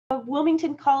of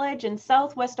Wilmington College in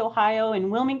Southwest Ohio in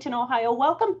Wilmington, Ohio.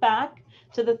 Welcome back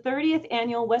to the 30th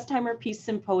Annual Westheimer Peace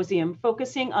Symposium,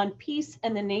 focusing on peace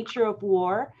and the nature of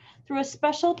war through a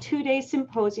special two-day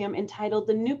symposium entitled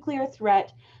The Nuclear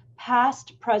Threat,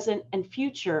 Past, Present, and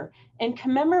Future, in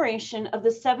commemoration of the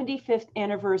 75th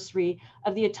anniversary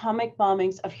of the atomic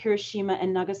bombings of Hiroshima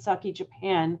and Nagasaki,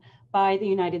 Japan by the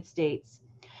United States.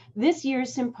 This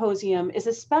year's symposium is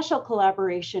a special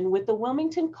collaboration with the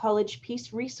Wilmington College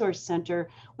Peace Resource Center,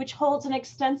 which holds an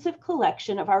extensive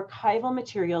collection of archival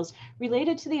materials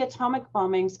related to the atomic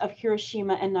bombings of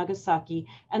Hiroshima and Nagasaki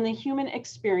and the human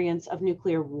experience of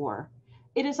nuclear war.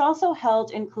 It is also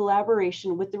held in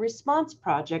collaboration with the Response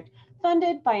Project,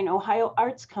 funded by an Ohio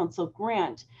Arts Council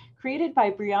grant, created by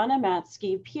Brianna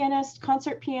Matsky, pianist,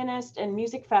 concert pianist, and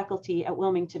music faculty at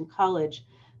Wilmington College.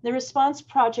 The Response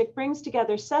Project brings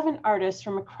together 7 artists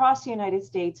from across the United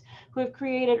States who have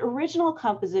created original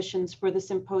compositions for the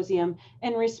symposium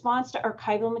in response to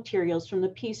archival materials from the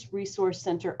Peace Resource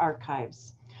Center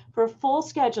archives. For a full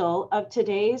schedule of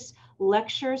today's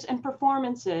lectures and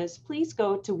performances, please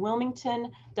go to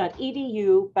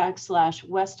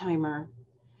wilmington.edu/Westheimer.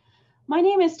 My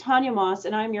name is Tanya Moss,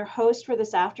 and I'm your host for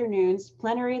this afternoon's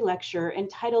plenary lecture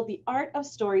entitled The Art of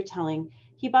Storytelling,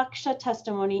 Hibakusha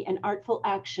Testimony and Artful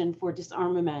Action for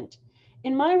Disarmament.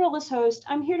 In my role as host,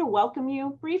 I'm here to welcome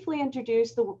you, briefly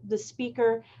introduce the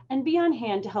speaker, and be on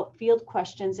hand to help field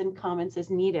questions and comments as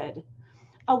needed.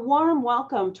 A warm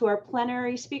welcome to our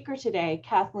plenary speaker today,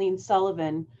 Kathleen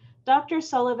Sullivan. Dr.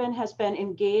 Sullivan has been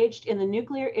engaged in the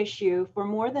nuclear issue for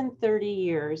more than 30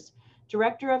 years.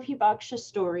 Director of Hibakusha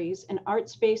Stories, an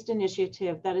arts-based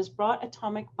initiative that has brought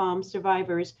atomic bomb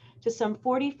survivors to some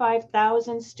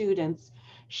 45,000 students.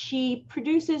 She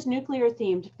produces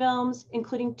nuclear-themed films,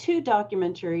 including 2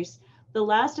 documentaries, The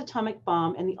Last Atomic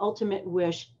Bomb and The Ultimate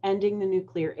Wish, Ending the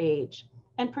Nuclear Age,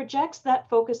 and projects that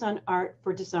focus on art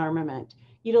for disarmament,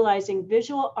 utilizing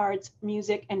visual arts,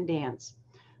 music, and dance.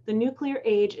 The Nuclear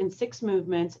Age in 6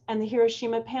 Movements and the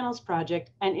Hiroshima Panels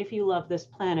Project, and If You Love This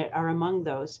Planet, are among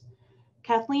those.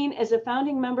 Kathleen is a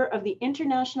founding member of the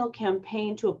International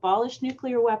Campaign to Abolish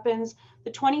Nuclear Weapons,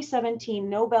 the 2017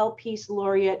 Nobel Peace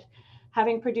Laureate,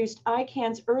 having produced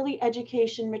ICANN's early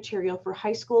education material for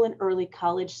high school and early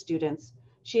college students.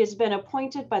 She has been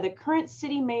appointed by the current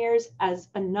city mayors as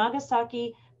a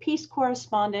Nagasaki peace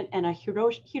correspondent and a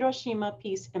Hiroshima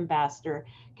peace ambassador.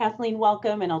 Kathleen,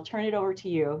 welcome, and I'll turn it over to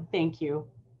you. Thank you.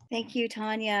 Thank you,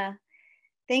 Tanya.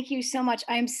 Thank you so much.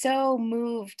 I'm so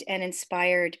moved and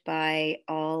inspired by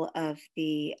all of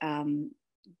the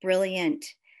brilliant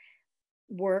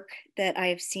work that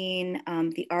I've seen.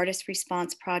 The Artist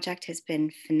Response Project has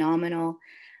been phenomenal.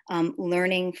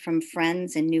 Learning from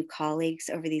friends and new colleagues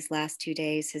over these last 2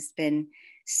 days has been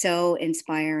so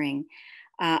inspiring.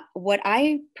 What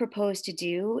I propose to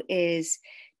do is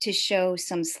to show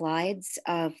some slides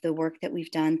of the work that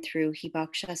we've done through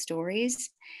Hibakusha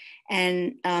Stories,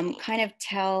 and kind of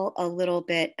tell a little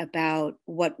bit about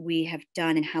what we have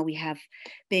done and how we have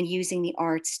been using the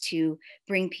arts to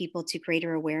bring people to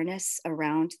greater awareness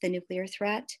around the nuclear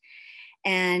threat.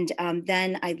 And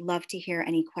then I'd love to hear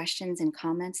any questions and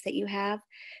comments that you have.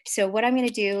 So what I'm going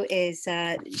to do is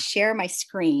share my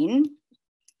screen.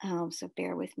 So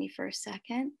bear with me for a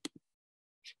second.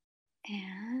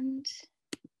 And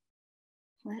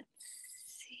let's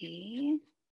see.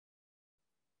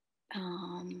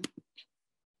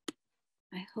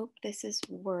 I hope this is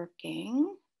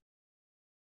working.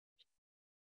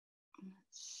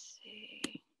 Let's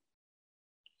see.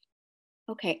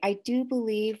 Okay, I do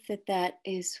believe that that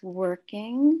is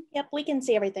working. Yep, we can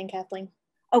see everything, Kathleen.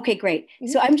 Okay, great.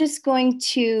 So I'm just going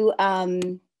to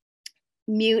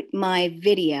mute my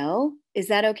video. Is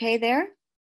that okay there?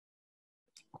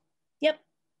 Yep.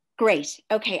 Great.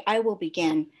 Okay, I will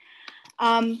begin.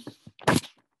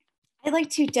 I'd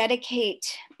like to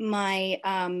dedicate my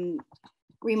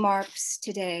remarks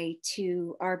today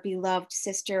to our beloved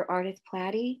sister, Ardith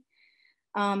Platy.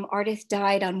 Ardith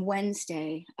died on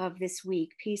Wednesday of this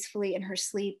week, peacefully in her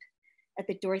sleep at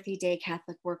the Dorothy Day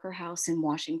Catholic Worker House in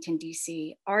Washington,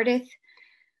 D.C. Ardith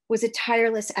was a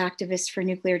tireless activist for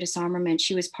nuclear disarmament.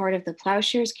 She was part of the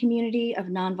Plowshares community of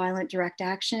nonviolent direct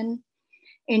action.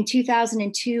 In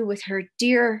 2002, with her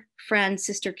dear friend,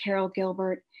 Sister Carol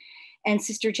Gilbert, and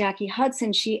Sister Jackie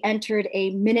Hudson, she entered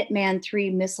a Minuteman III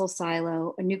missile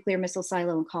silo, a nuclear missile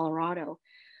silo in Colorado,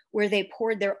 where they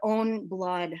poured their own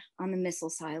blood on the missile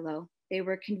silo. They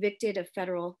were convicted of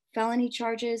federal felony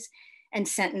charges and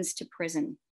sentenced to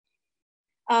prison.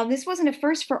 This wasn't a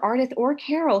first for Ardith or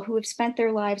Carol, who have spent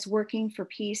their lives working for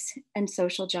peace and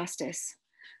social justice.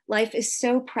 Life is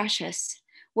so precious.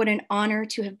 What an honor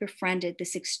to have befriended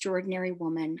this extraordinary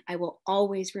woman. I will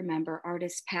always remember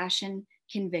artist's passion,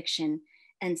 conviction,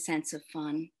 and sense of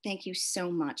fun. Thank you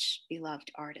so much, beloved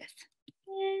Ardith.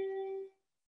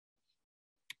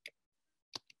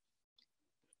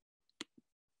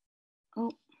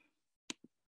 Oh,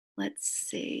 let's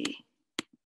see.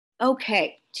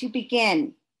 Okay, to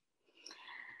begin.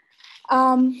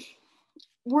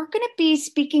 We're going to be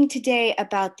speaking today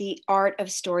about the art of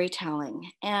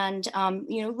storytelling and,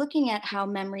 looking at how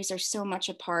memories are so much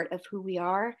a part of who we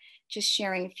are, just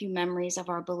sharing a few memories of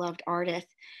our beloved Ardith,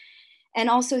 and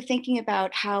also thinking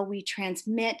about how we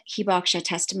transmit Hibakusha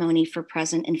testimony for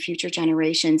present and future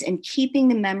generations, and keeping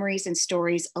the memories and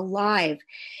stories alive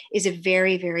is a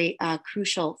very, very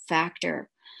crucial factor.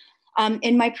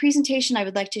 In my presentation, I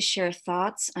would like to share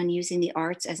thoughts on using the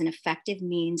arts as an effective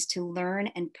means to learn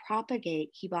and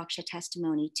propagate Hibakusha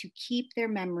testimony, to keep their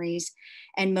memories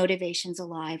and motivations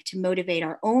alive, to motivate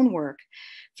our own work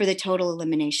for the total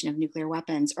elimination of nuclear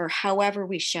weapons, or however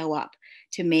we show up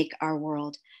to make our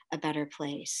world a better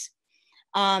place.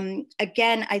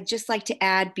 Again, I'd just like to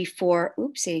add before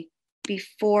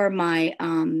my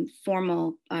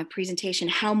formal presentation,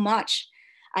 how much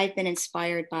I've been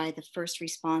inspired by the First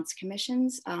Response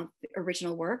Commission's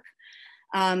original work.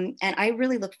 And I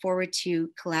really look forward to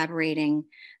collaborating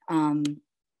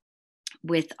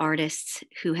with artists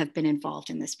who have been involved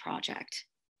in this project.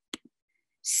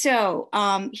 So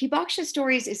Hibakusha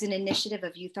Stories is an initiative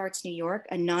of Youth Arts New York,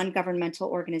 a non-governmental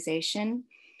organization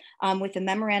with a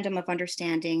memorandum of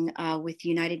understanding with the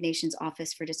United Nations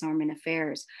Office for Disarmament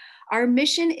Affairs. Our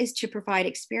mission is to provide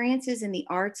experiences in the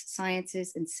arts,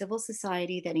 sciences, and civil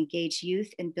society that engage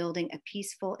youth in building a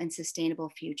peaceful and sustainable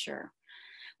future.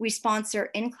 We sponsor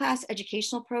in-class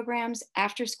educational programs,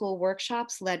 after-school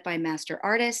workshops led by master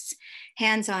artists,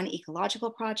 hands-on ecological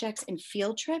projects, and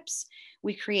field trips.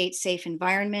 We create safe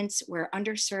environments where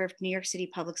underserved New York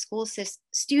City public school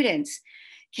students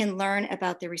can learn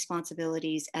about their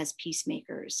responsibilities as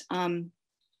peacemakers.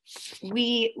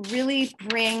 We really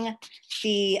bring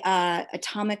the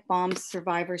atomic bomb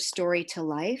survivor story to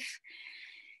life.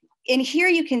 And here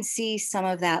you can see some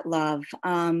of that love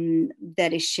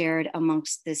that is shared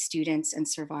amongst the students and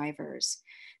survivors.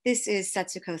 This is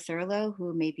Setsuko Thurlow,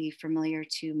 who may be familiar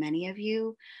to many of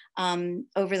you.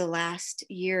 Over the last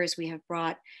years, we have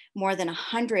brought more than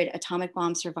 100 atomic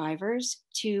bomb survivors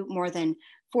to more than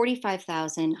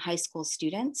 45,000 high school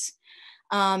students.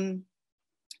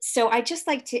 So I'd just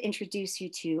like to introduce you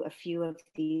to a few of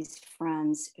these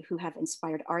friends who have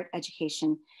inspired art,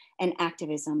 education, and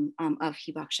activism of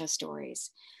Hibakusha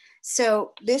Stories.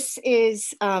 So this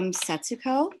is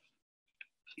Setsuko.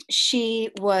 She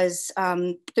was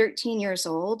 13 years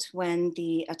old when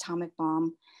the atomic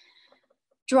bomb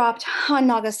dropped on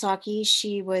Nagasaki.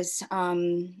 She was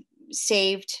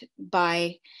saved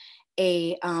by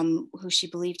who she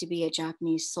believed to be a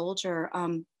Japanese soldier.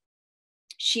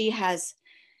 She has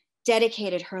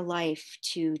dedicated her life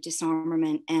to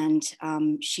disarmament, and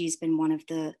she's been one of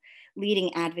the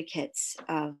leading advocates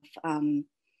of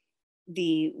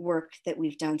the work that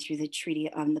we've done through the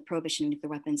Treaty on the Prohibition of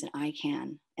Nuclear Weapons and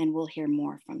ICAN, and we'll hear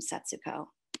more from Setsuko.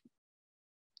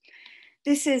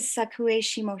 This is Sakue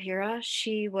Shimohira.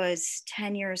 She was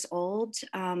 10 years old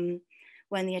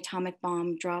when the atomic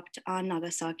bomb dropped on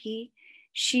Nagasaki.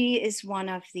 She is one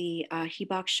of the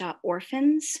Hibakusha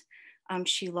orphans.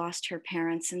 She lost her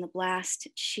parents in the blast.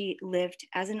 She lived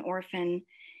as an orphan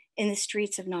in the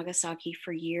streets of Nagasaki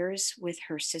for years with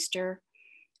her sister,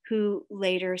 who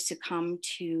later succumbed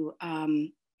to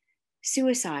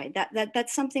suicide.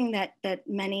 That's something that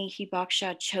many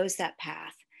Hibakusha chose that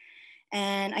path.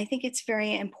 And I think it's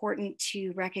very important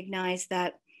to recognize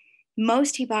that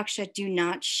most Hibakusha do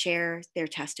not share their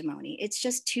testimony. It's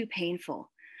just too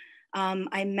painful.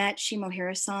 I met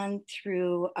Shimohira-san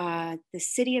through the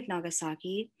city of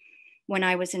Nagasaki when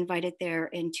I was invited there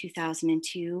in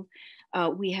 2002.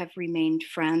 We have remained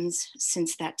friends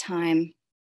since that time.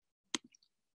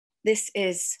 This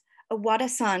is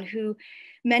Awada-san, who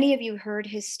many of you heard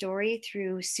his story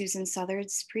through Susan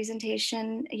Southard's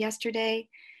presentation yesterday.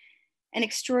 An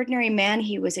extraordinary man.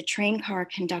 He was a train car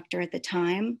conductor at the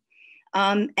time.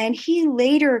 And he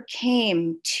later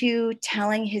came to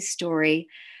telling his story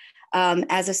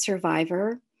as a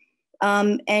survivor.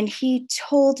 And he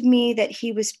told me that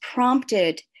he was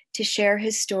prompted to share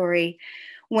his story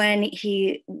when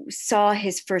he saw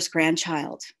his first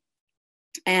grandchild.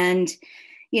 And,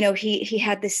 you know, he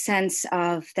had this sense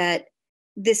of that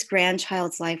this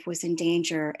grandchild's life was in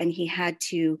danger, and he had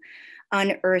to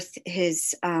unearth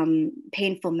his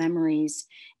painful memories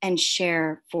and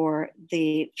share for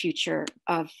the future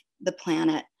of the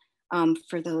planet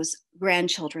for those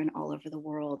grandchildren all over the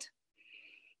world.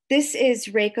 This is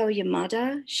Reiko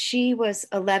Yamada. She was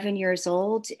 11 years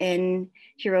old in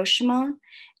Hiroshima,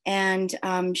 and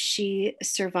she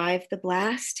survived the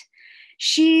blast.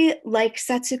 She, like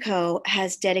Setsuko,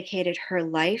 has dedicated her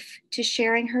life to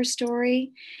sharing her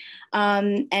story.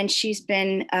 And she's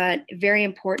been a very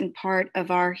important part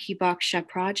of our Hibakusha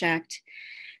project.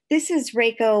 This is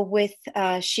Reiko with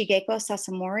Shigeko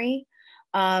Sasamori.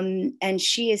 And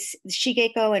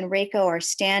Shigeko and Reiko are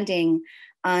standing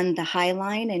on the High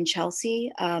Line in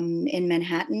Chelsea, in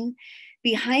Manhattan.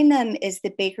 Behind them is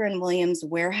the Baker and Williams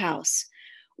warehouse,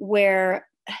 where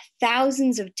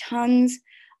thousands of tons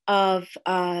of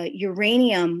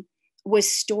uranium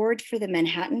was stored for the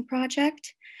Manhattan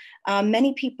Project.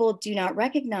 Many people do not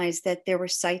recognize that there were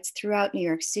sites throughout New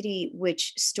York City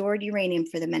which stored uranium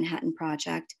for the Manhattan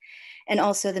Project, and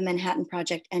also the Manhattan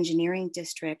Project Engineering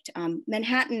District.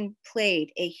 Manhattan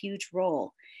played a huge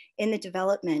role in the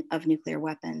development of nuclear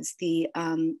weapons. The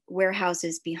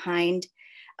warehouses behind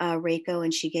Reiko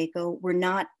and Shigeko were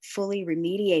not fully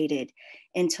remediated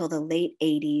until the late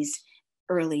 80s,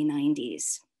 early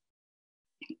 90s.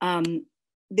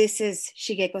 This is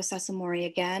Shigeko Sasamori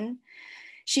again.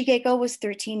 Shigeko was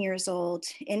 13 years old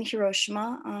in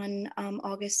Hiroshima on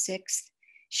August 6th.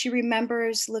 She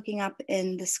remembers looking up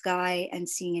in the sky and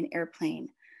seeing an airplane.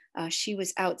 She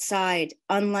was outside,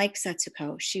 unlike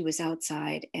Setsuko, she was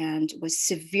outside and was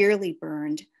severely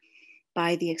burned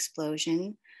by the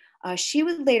explosion. She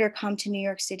would later come to New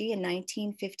York City in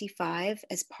 1955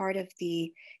 as part of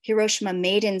the Hiroshima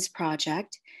Maidens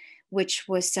Project, which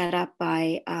was set up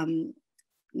by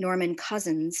Norman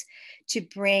Cousins to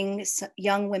bring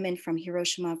young women from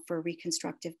Hiroshima for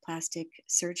reconstructive plastic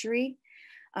surgery.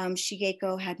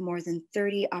 Shigeko had more than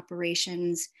 30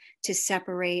 operations to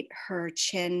separate her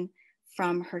chin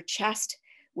from her chest,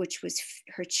 which was,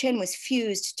 her chin was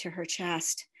fused to her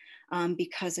chest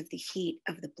because of the heat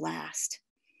of the blast.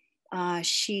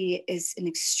 She is an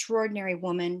extraordinary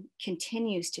woman,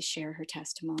 continues to share her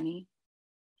testimony.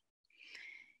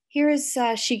 Here is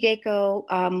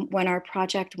Shigeko when our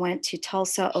project went to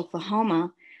Tulsa,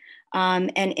 Oklahoma.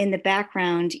 And in the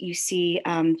background, you see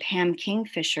Pam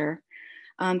Kingfisher.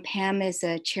 Pam is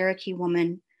a Cherokee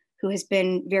woman who has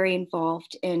been very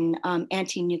involved in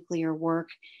anti-nuclear work.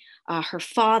 Her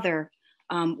father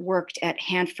worked at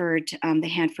Hanford, the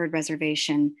Hanford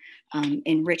Reservation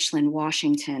in Richland,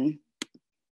 Washington.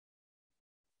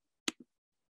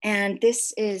 And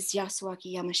this is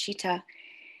Yasuaki Yamashita.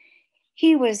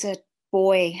 He was a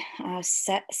boy, a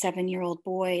 7-year-old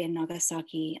boy in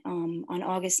Nagasaki on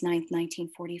August 9th,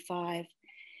 1945.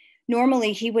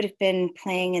 Normally, he would have been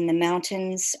playing in the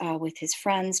mountains with his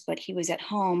friends, but he was at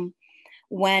home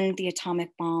when the atomic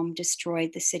bomb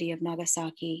destroyed the city of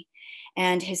Nagasaki.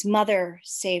 And his mother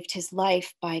saved his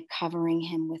life by covering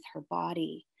him with her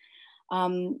body.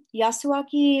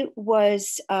 Yasuaki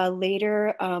was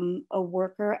later a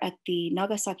worker at the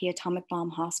Nagasaki Atomic Bomb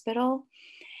Hospital.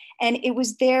 And it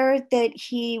was there that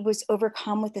he was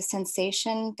overcome with the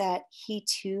sensation that he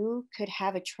too could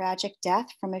have a tragic death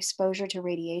from exposure to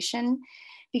radiation,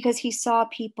 because he saw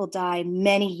people die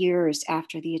many years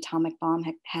after the atomic bomb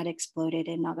had exploded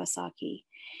in Nagasaki.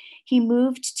 He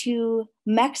moved to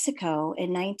Mexico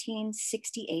in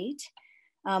 1968,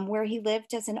 where he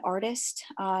lived as an artist.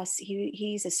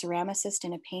 He's a ceramicist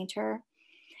and a painter.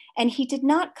 And he did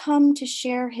not come to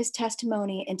share his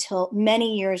testimony until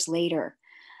many years later.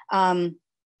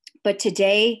 But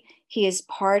today he is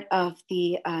part of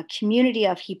the community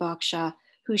of Hibakusha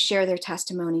who share their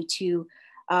testimony to,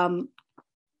 and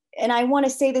I want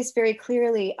to say this very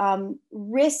clearly,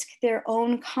 risk their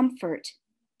own comfort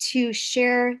to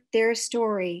share their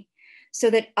story so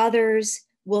that others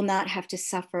will not have to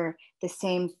suffer the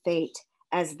same fate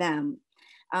as them.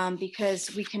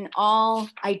 Because we can all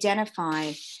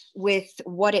identify with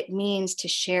what it means to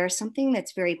share something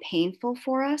that's very painful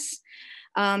for us.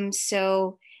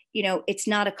 So, you know, it's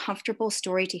not a comfortable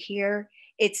story to hear.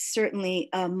 It's certainly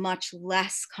a much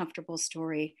less comfortable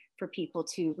story for people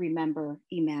to remember,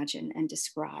 imagine, and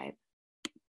describe.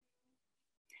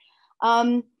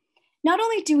 Not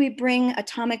only do we bring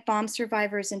atomic bomb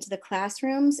survivors into the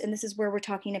classrooms, and this is where we're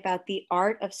talking about the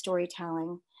art of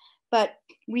storytelling, but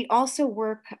we also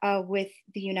work with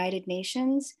the United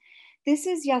Nations. This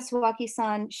is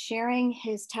Yasuaki-san sharing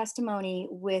his testimony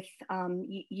with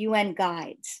UN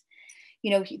guides.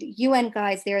 You know, UN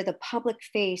guides, they're the public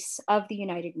face of the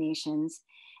United Nations.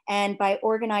 And by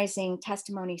organizing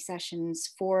testimony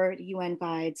sessions for UN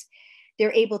guides,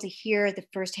 they're able to hear the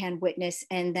firsthand witness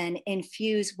and then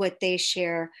infuse what they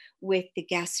share with the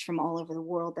guests from all over the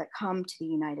world that come to the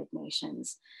United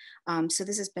Nations. So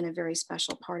this has been a very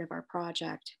special part of our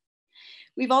project.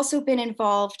 We've also been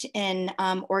involved in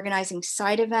organizing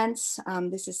side events.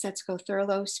 This is Setsuko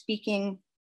Thurlow speaking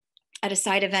at a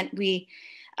side event we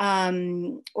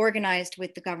organized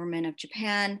with the government of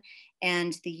Japan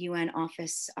and the UN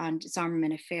Office on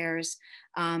Disarmament Affairs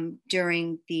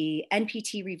during the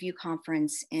NPT Review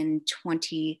Conference in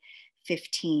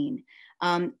 2015,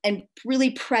 and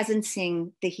really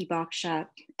presencing the Hibakusha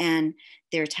and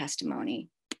their testimony.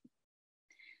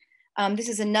 This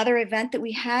is another event that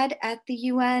we had at the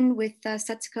UN with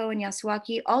Setsuko and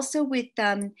Yasuaki, also with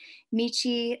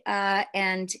Michi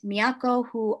and Miyako,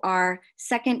 who are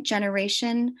second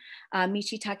generation.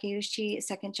 Michi Takeuchi,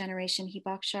 second generation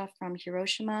Hibakusha from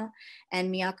Hiroshima,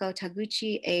 and Miyako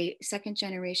Taguchi, a second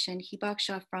generation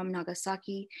Hibakusha from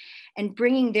Nagasaki, and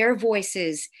bringing their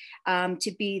voices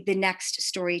to be the next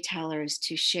storytellers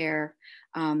to share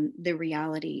the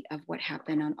reality of what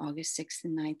happened on August 6th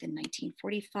and 9th in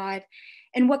 1945,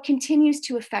 and what continues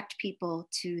to affect people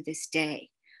to this day,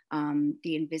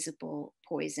 the invisible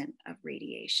poison of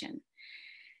radiation.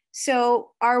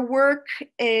 So our work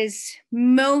is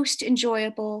most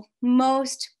enjoyable,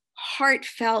 most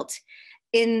heartfelt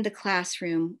in the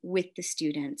classroom with the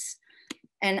students.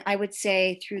 And I would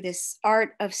say through this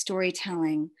art of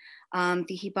storytelling,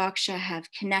 the Hibakusha have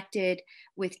connected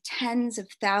with tens of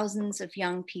thousands of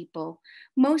young people,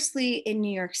 mostly in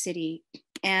New York City.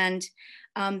 And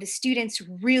the students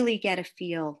really get a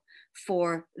feel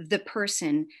for the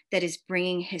person that is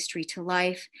bringing history to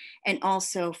life, and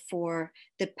also for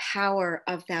the power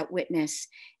of that witness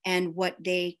and what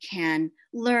they can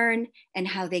learn and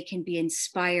how they can be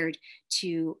inspired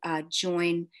to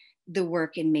join the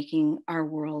work in making our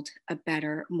world a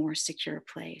better, more secure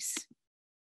place.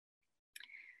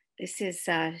 This is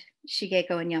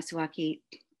Shigeko and Yasuaki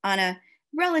on a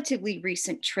relatively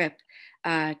recent trip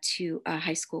to a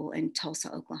high school in Tulsa,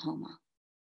 Oklahoma.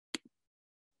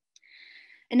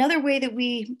 Another way that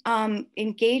we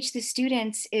engage the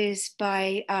students is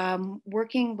by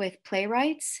working with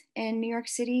playwrights in New York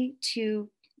City to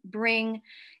bring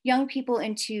young people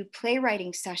into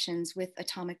playwriting sessions with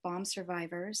atomic bomb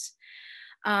survivors.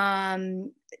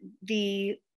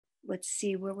 Let's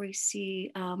see where we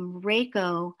see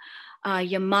Reiko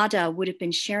Yamada would have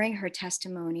been sharing her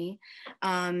testimony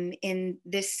in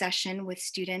this session with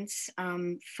students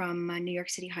from New York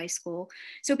City High School.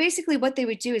 So basically what they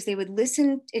would do is they would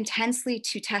listen intensely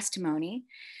to testimony.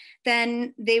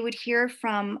 Then they would hear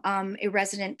from a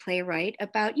resident playwright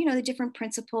about, you know, the different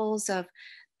principles of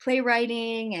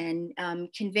playwriting and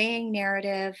conveying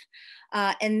narrative.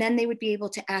 And then they would be able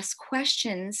to ask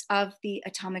questions of the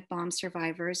atomic bomb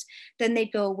survivors. Then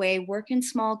they'd go away, work in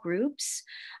small groups,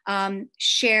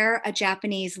 share a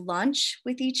Japanese lunch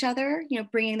with each other, you know,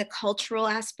 bringing the cultural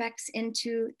aspects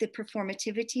into the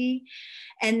performativity.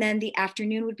 And then the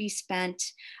afternoon would be spent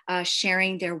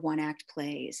sharing their one-act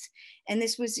plays. And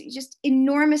this was just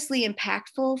enormously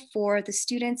impactful for the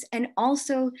students and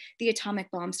also the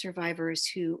atomic bomb survivors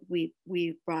who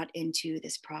we brought into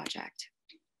this project.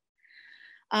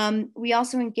 We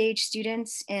also engage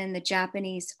students in the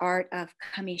Japanese art of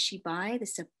kamishibai.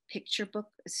 This is a picture book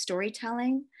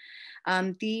storytelling.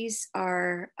 These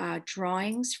are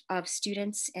drawings of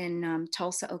students in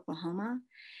Tulsa, Oklahoma.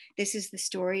 This is the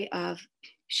story of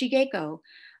Shigeko,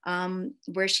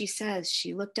 where she says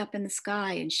she looked up in the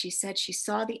sky and she said she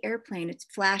saw the airplane, it's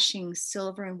flashing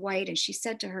silver and white. And she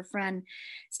said to her friend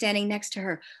standing next to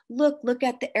her, look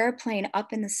at the airplane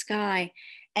up in the sky.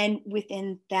 And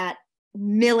within that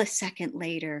millisecond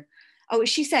later, oh,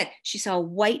 she said she saw a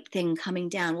white thing coming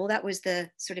down. Well, that was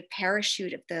the sort of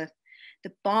parachute of the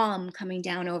bomb coming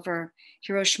down over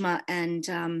Hiroshima.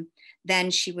 And then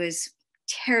she was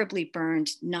terribly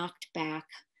burned, knocked back,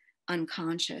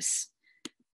 unconscious.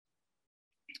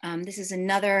 This is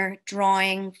another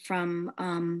drawing from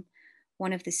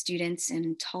one of the students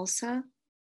in Tulsa.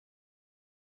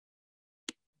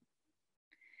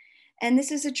 And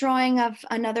this is a drawing of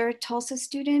another Tulsa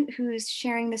student who's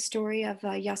sharing the story of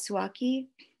Yasuaki,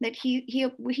 that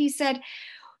he said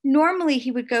normally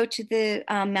he would go to the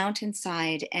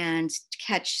mountainside and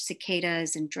catch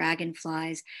cicadas and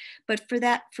dragonflies. But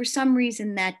for some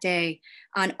reason that day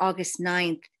on August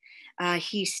 9th,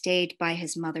 he stayed by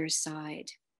his mother's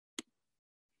side.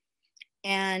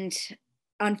 And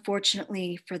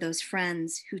unfortunately for those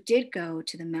friends who did go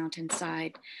to the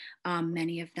mountainside,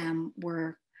 many of them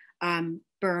were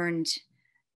burned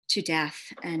to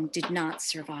death and did not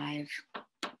survive.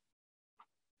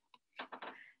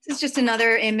 This is just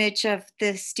another image of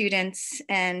the students.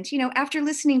 And, you know, after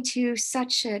listening to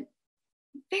such a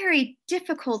very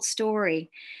difficult story,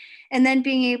 and then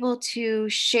being able to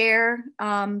share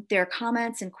their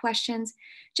comments and questions,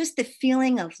 just the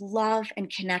feeling of love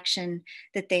and connection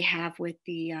that they have with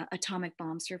the atomic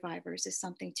bomb survivors is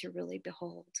something to really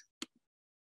behold.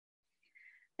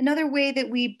 Another way that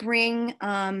we bring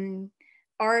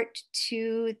art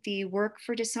to the work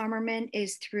for disarmament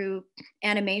is through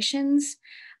animations.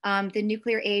 The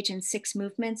Nuclear Age in 6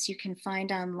 Movements you can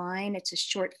find online. It's a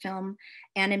short film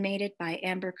animated by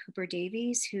Amber Cooper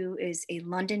Davies, who is a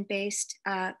London-based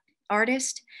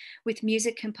artist, with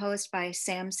music composed by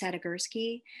Sam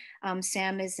Sadigursky.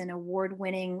 Sam is an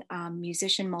award-winning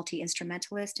musician,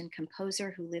 multi-instrumentalist, and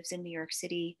composer who lives in New York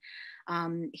City.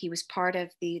 He was part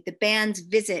of the band's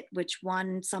Visit, which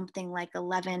won something like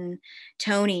 11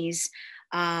 Tonys.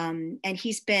 And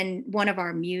he's been one of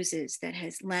our muses that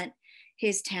has lent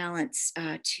his talents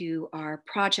to our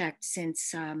project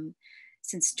since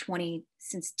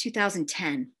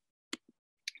 2010.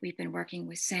 We've been working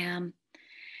with Sam.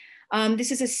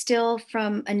 This is a still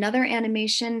from another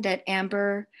animation that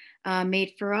Amber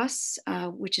made for us,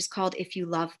 which is called If You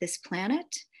Love This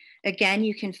Planet. Again,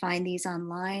 you can find these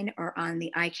online or on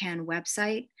the ICANN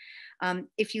website.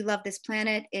 If You Love This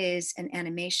Planet is an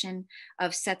animation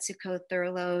of Setsuko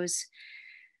Thurlow's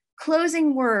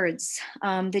closing words,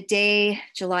 the day,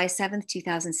 July 7th,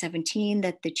 2017,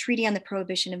 that the Treaty on the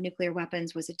Prohibition of Nuclear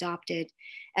Weapons was adopted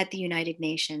at the United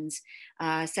Nations.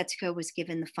 Setsuko was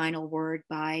given the final word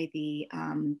by the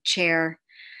chair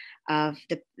of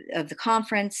the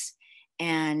conference.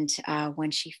 And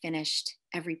when she finished,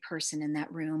 every person in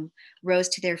that room rose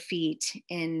to their feet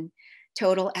in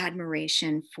total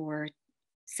admiration for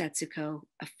Setsuko,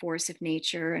 a force of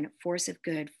nature and a force of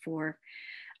good for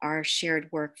our shared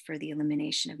work for the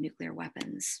elimination of nuclear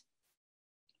weapons.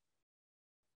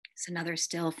 It's another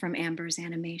still from Amber's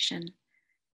animation.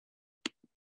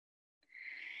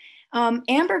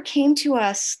 Amber came to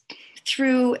us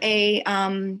through a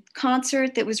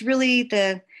concert that was really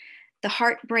the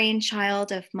heart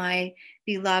brainchild of my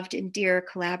beloved and dear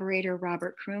collaborator,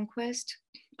 Robert Kroonquist,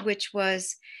 which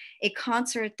was a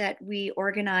concert that we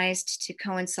organized to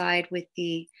coincide with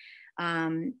the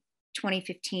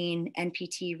 2015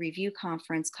 NPT review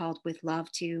conference called With Love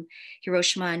to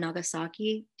Hiroshima and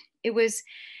Nagasaki. It was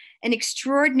an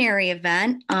extraordinary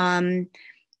event.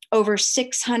 Over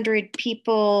 600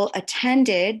 people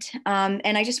attended.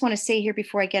 And I just want to say here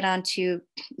before I get on to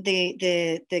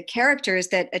the characters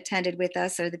that attended with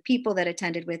us, or the people that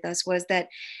attended with us, was that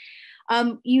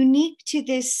unique to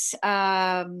this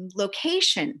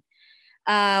location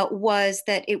was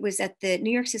that it was at the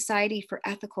New York Society for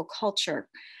Ethical Culture.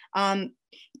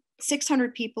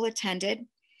 600 people attended.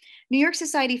 New York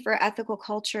Society for Ethical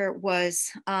Culture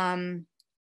was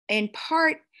in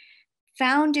part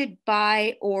founded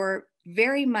by, or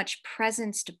very much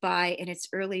presenced by, in its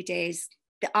early days,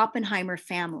 the Oppenheimer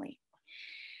family.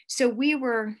 So we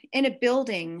were in a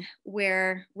building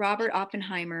where Robert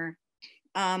Oppenheimer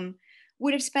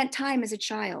would have spent time as a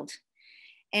child.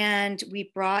 And we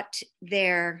brought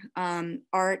their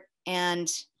art and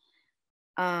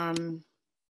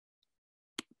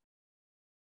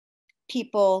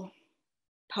people,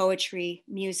 poetry,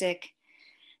 music.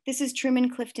 This is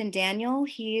Truman Clifton Daniel.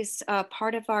 He's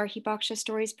part of our Hibakusha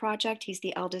Stories project. He's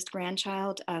the eldest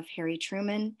grandchild of Harry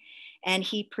Truman, and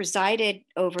he presided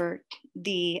over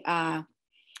the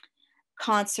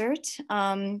concert.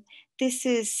 This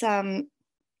is the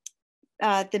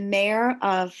mayor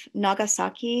of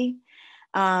Nagasaki,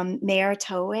 Mayor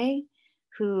Toei,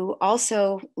 who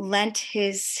also lent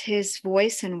his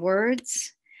voice and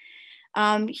words.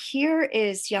 Here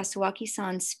is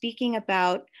Yasuaki-san speaking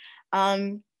about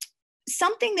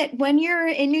something that when you're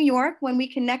in New York, when we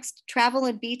can next travel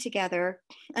and be together,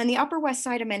 on the Upper West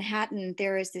Side of Manhattan,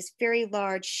 there is this very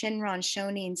large Shinran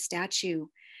Shonin statue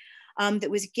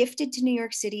that was gifted to New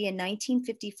York City in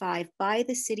 1955 by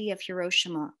the city of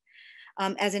Hiroshima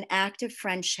as an act of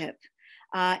friendship.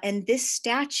 And this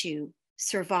statue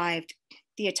survived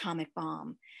the atomic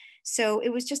bomb. So it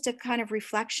was just a kind of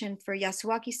reflection for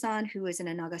Yasuaki-san, who is a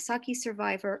Nagasaki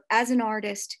survivor, as an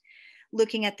artist,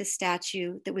 looking at the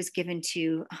statue that was given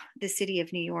to the city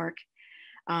of New York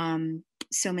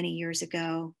so many years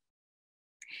ago.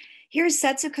 Here's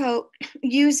Setsuko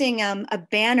using a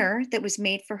banner that was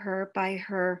made for her by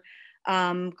her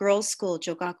girls' school,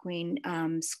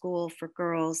 Jogakuin School for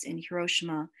Girls in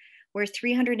Hiroshima, where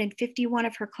 351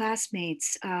 of her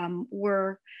classmates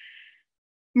were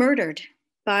murdered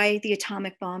by the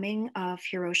atomic bombing of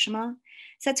Hiroshima.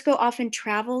 Setsuko often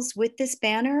travels with this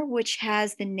banner, which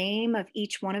has the name of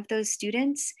each one of those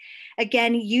students.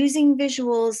 Again, using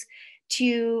visuals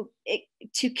to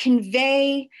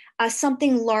convey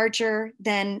something larger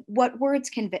than what words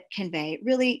can convey.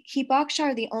 Really, Hibakusha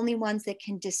are the only ones that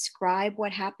can describe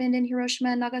what happened in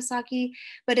Hiroshima and Nagasaki,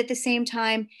 but at the same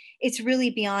time, it's really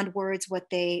beyond words what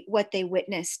they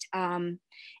witnessed.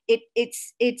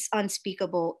 It's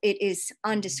unspeakable. It is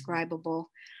undescribable.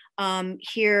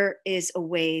 Here is a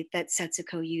way that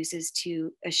Setsuko uses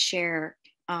to share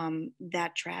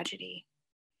that tragedy.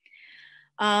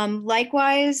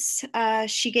 Likewise,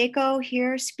 Shigeko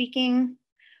here speaking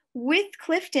with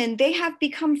Clifton, they have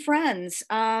become friends.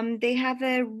 They have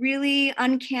a really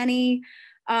uncanny,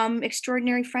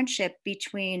 extraordinary friendship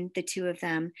between the two of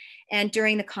them. And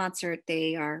during the concert,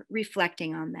 they are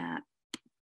reflecting on that.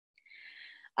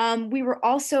 We were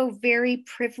also very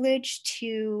privileged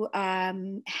to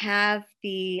have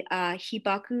the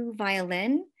Hibaku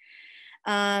violin.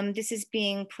 This is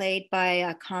being played by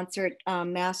a concert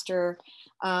master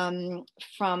from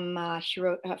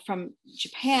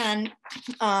Japan,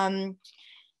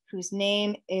 whose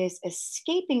name is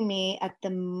escaping me at the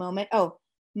moment. Oh,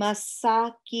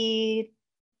 Masaki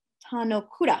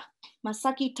Tanokura,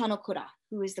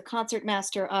 who is the concert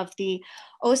master of the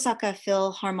Osaka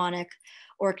Philharmonic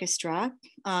Orchestra.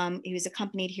 He was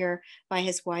accompanied here by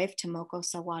his wife, Tomoko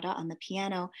Sawada, on the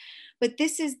piano. But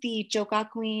this is the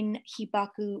Jogakuin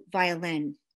Hibaku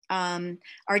violin.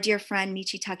 Our dear friend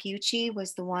Michi Takeuchi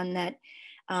was the one that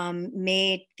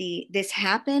made this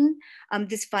happen.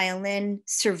 This violin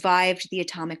survived the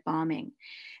atomic bombing.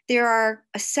 There are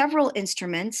several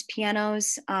instruments,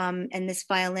 pianos, and this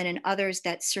violin and others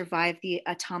that survived the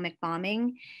atomic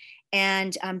bombing.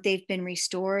 And they've been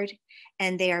restored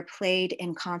and they are played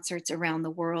in concerts around the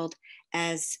world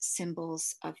as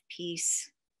symbols of peace.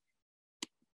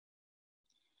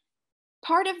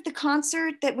 Part of the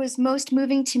concert that was most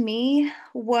moving to me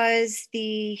was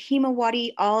the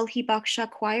Himawari All Hibakusha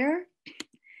Choir.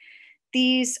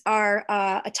 These are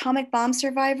atomic bomb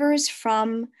survivors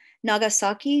from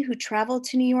Nagasaki who traveled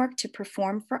to New York to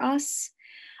perform for us.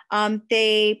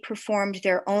 They performed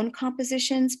their own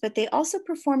compositions, but they also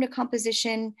performed a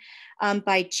composition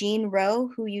by Jean Rowe,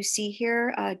 who you see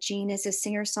here. Jean is a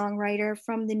singer-songwriter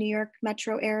from the New York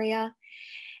metro area.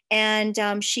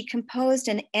 And she composed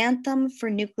an anthem for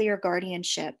nuclear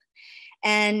guardianship.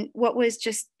 And what was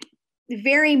just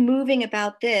very moving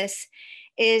about this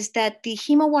is that the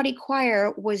Himawari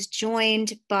Choir was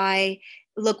joined by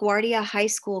LaGuardia High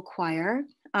School Choir.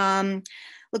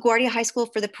 LaGuardia High School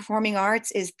for the Performing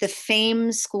Arts is the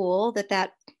famed school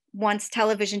that once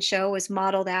television show was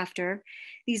modeled after.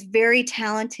 These very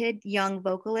talented young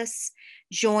vocalists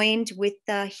joined with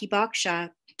the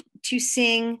Hibakusha to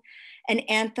sing an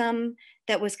anthem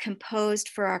that was composed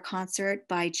for our concert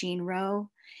by Jean Rowe.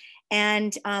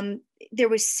 And there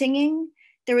was singing.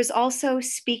 There was also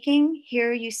speaking.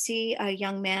 Here you see a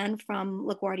young man from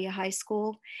LaGuardia High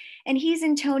School, and he's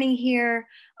intoning here.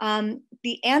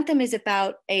 The anthem is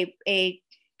about a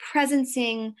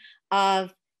presencing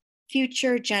of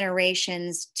future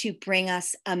generations to bring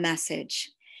us a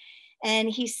message. And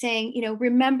he's saying,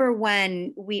 remember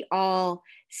when we all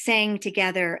sang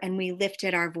together and we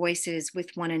lifted our voices with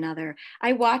one another.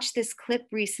 I watched this clip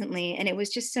recently and it was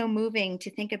just so moving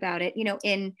to think about it,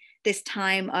 in this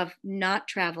time of not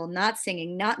travel, not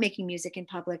singing, not making music in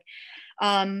public.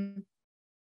 I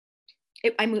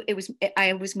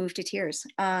was moved to tears.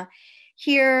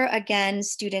 Here again,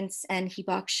 students and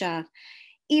Hibakusha,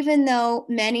 even though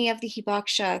many of the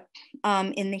Hibakusha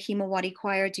in the Himawari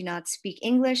Choir do not speak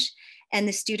English, and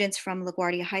the students from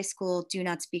LaGuardia High School do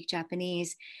not speak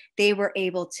Japanese, they were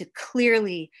able to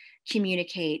clearly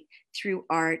communicate through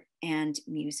art and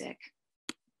music.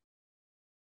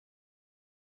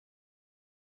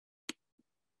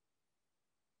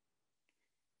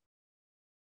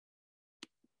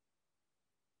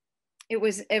 It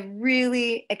was a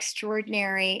really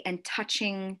extraordinary and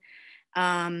touching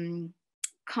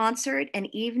concert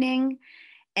and evening.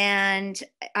 And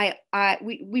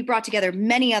we brought together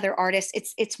many other artists.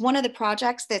 It's one of the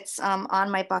projects that's on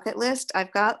my bucket list.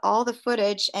 I've got all the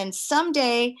footage, and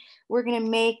someday we're going to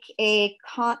make a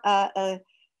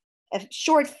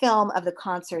short film of the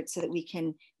concert so that we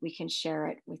can share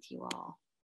it with you all.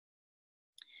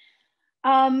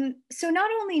 So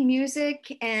not only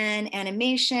music and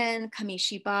animation,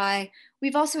 kamishibai,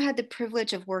 we've also had the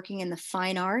privilege of working in the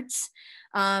fine arts.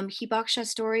 Hibakusha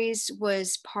Stories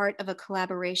was part of a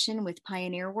collaboration with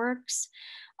Pioneer Works,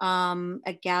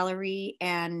 a gallery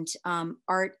and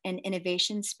art and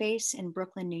innovation space in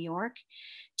Brooklyn, New York,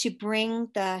 to bring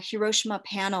the Hiroshima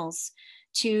panels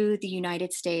to the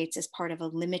United States as part of a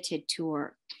limited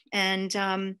tour.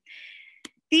 And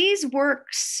these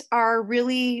works are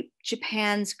really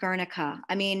Japan's Guernica.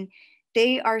 I mean,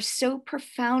 they are so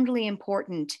profoundly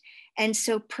important and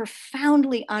so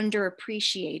profoundly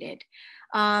underappreciated.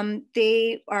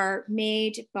 They are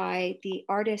made by the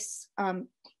artists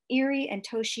Iri and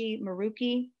Toshi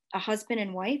Maruki, a husband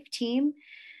and wife team,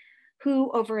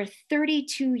 who over a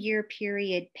 32-year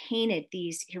period painted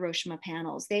these Hiroshima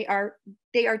panels. They are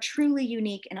truly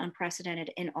unique and unprecedented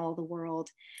in all the world.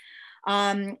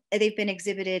 They've been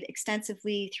exhibited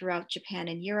extensively throughout Japan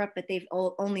and Europe, but they've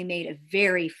only made a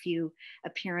very few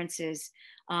appearances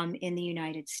in the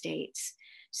United States.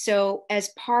 So as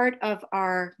part of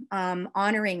our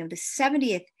honoring of the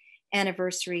 70th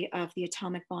anniversary of the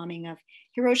atomic bombing of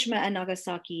Hiroshima and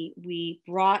Nagasaki, we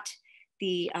brought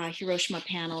the Hiroshima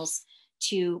panels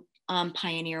to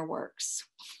Pioneer Works.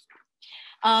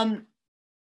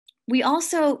 We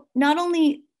also not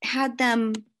only had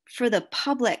them for the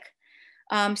public,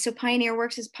 so Pioneer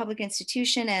Works is a public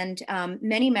institution, and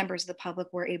many members of the public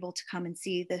were able to come and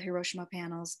see the Hiroshima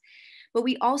panels, but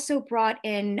we also brought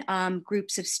in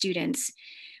groups of students.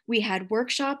 We had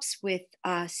workshops with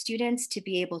students to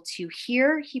be able to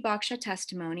hear Hibakusha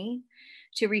testimony,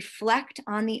 to reflect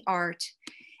on the art,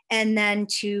 and then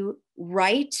to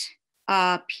write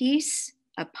a piece,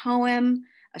 a poem,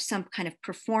 some kind of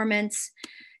performance,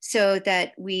 so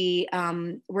that we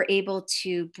were able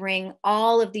to bring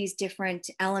all of these different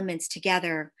elements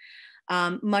together,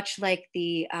 much like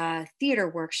the theater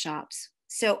workshops.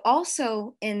 So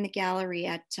also in the gallery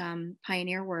at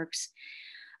Pioneer Works,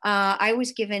 I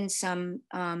was given some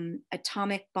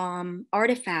atomic bomb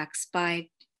artifacts by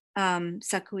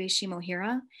Sakuei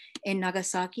Shimohira in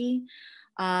Nagasaki.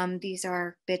 These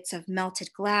are bits of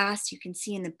melted glass. You can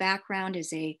see in the background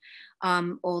is a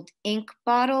old ink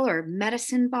bottle or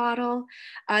medicine bottle.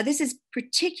 This is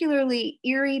particularly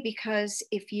eerie because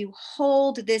if you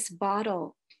hold this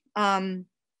bottle,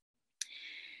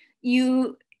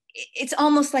 it's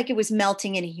almost like it was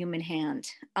melting in a human hand.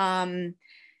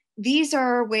 These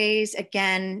are ways,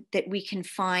 again, that we can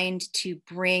find to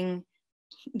bring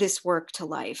this work to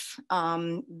life.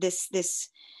 This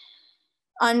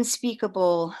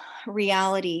unspeakable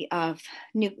reality of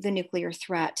the nuclear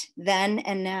threat then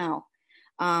and now,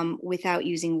 without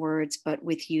using words, but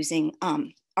with using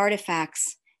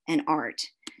artifacts and art.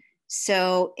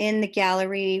 So in the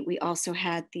gallery, we also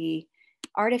had the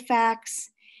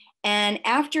artifacts. And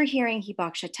after hearing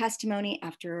Hibakusha testimony,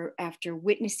 after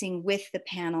witnessing with the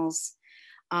panels,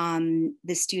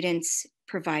 the students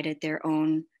provided their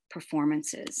own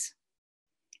performances.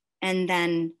 And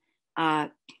then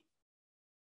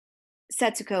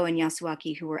Setsuko and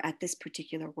Yasuaki, who were at this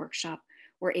particular workshop,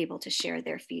 were able to share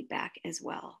their feedback as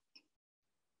well.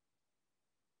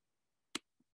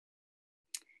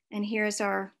 And here's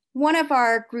one of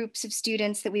our groups of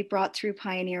students that we brought through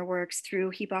Pioneer Works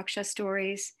through Hibakusha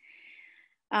Stories.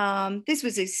 This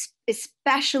was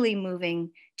especially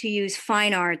moving to use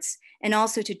fine arts and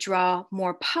also to draw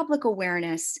more public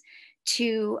awareness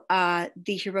to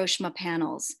the Hiroshima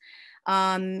panels.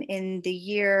 In the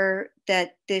year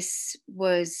that this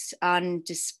was on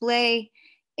display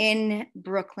in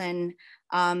Brooklyn,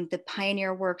 the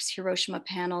Pioneer Works Hiroshima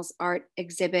Panels art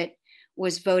exhibit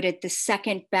was voted the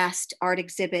second best art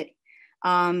exhibit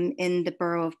in the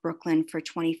borough of Brooklyn for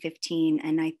 2015.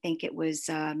 And I think it was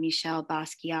Michel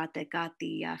Basquiat that got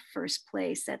the first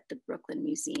place at the Brooklyn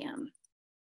Museum.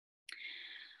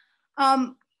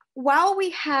 While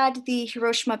we had the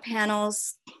Hiroshima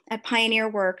panels at Pioneer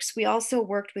Works, we also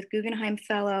worked with Guggenheim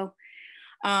Fellow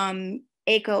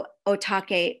Eiko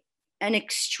Otake, an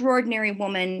extraordinary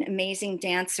woman, amazing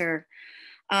dancer.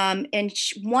 And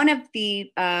one of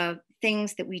the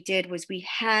things that we did was we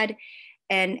had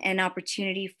an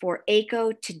opportunity for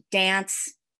Eiko to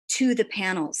dance to the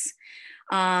panels.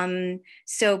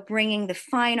 So bringing the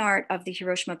fine art of the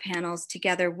Hiroshima panels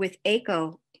together with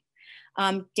Eiko,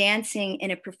 dancing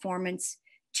in a performance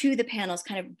to the panels,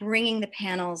 kind of bringing the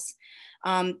panels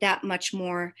that much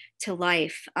more to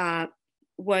life,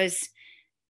 was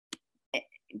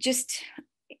just,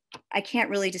 I can't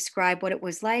really describe what it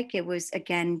was like. It was,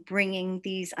 again, bringing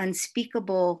these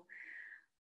unspeakable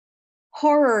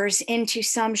horrors into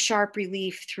some sharp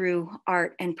relief through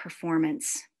art and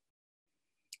performance.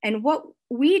 And what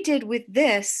we did with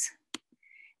this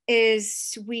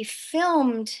is we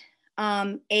filmed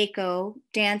Eiko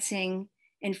dancing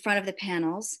in front of the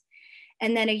panels.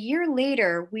 And then a year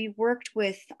later, we worked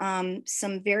with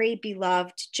some very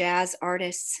beloved jazz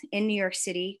artists in New York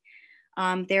City.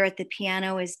 There at the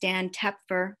piano is Dan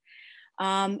Tepfer.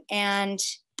 And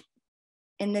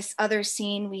in this other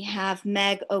scene, we have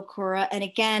Meg Okura, and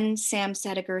again, Sam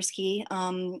Sadegurski,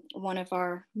 one of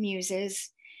our muses.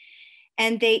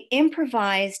 And they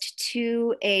improvised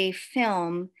to a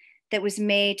film that was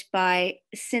made by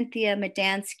Cynthia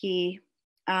Medansky,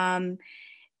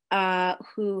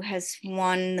 who has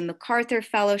won the MacArthur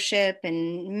Fellowship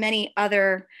and many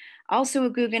other, also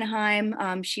a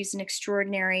Guggenheim. She's an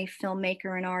extraordinary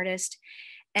filmmaker and artist.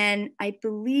 And I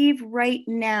believe right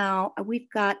now we've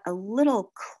got a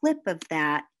little clip of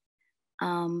that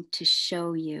to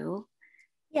show you.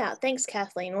 Yeah, thanks,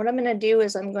 Kathleen. What I'm going to do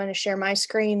is I'm going to share my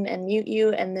screen and mute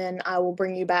you, and then I will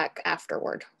bring you back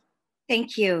afterward.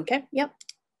 Thank you. Okay, yep.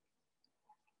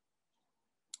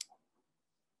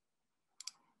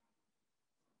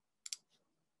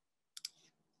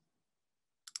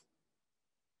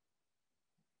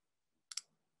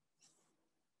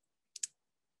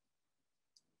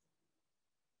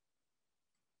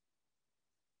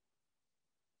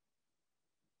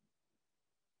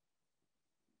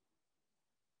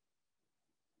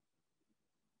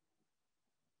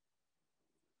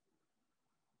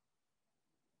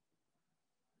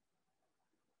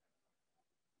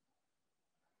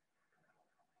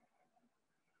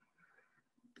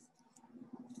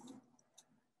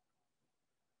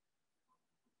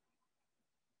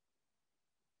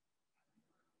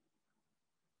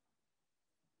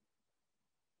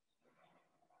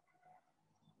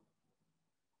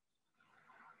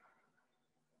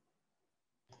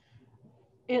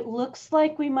 It looks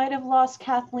like we might have lost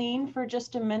Kathleen for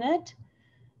just a minute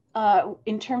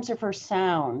in terms of her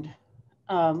sound.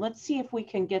 Let's see if we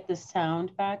can get the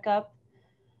sound back up.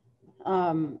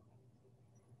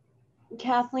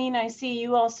 Kathleen, I see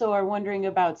you also are wondering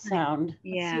about sound.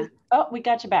 Yeah. Oh, we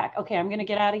got you back. Okay, I'm going to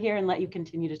get out of here and let you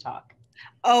continue to talk.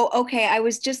 Oh, okay. I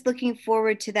was just looking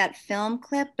forward to that film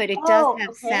clip, but it does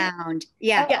have sound.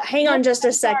 Yeah. Yeah, hang on just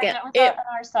a second. That was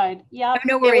on our side. Yeah.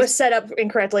 No worries. It was set up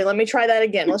incorrectly. Let me try that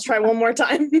again. Let's try one more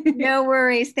time. No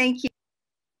worries. Thank you.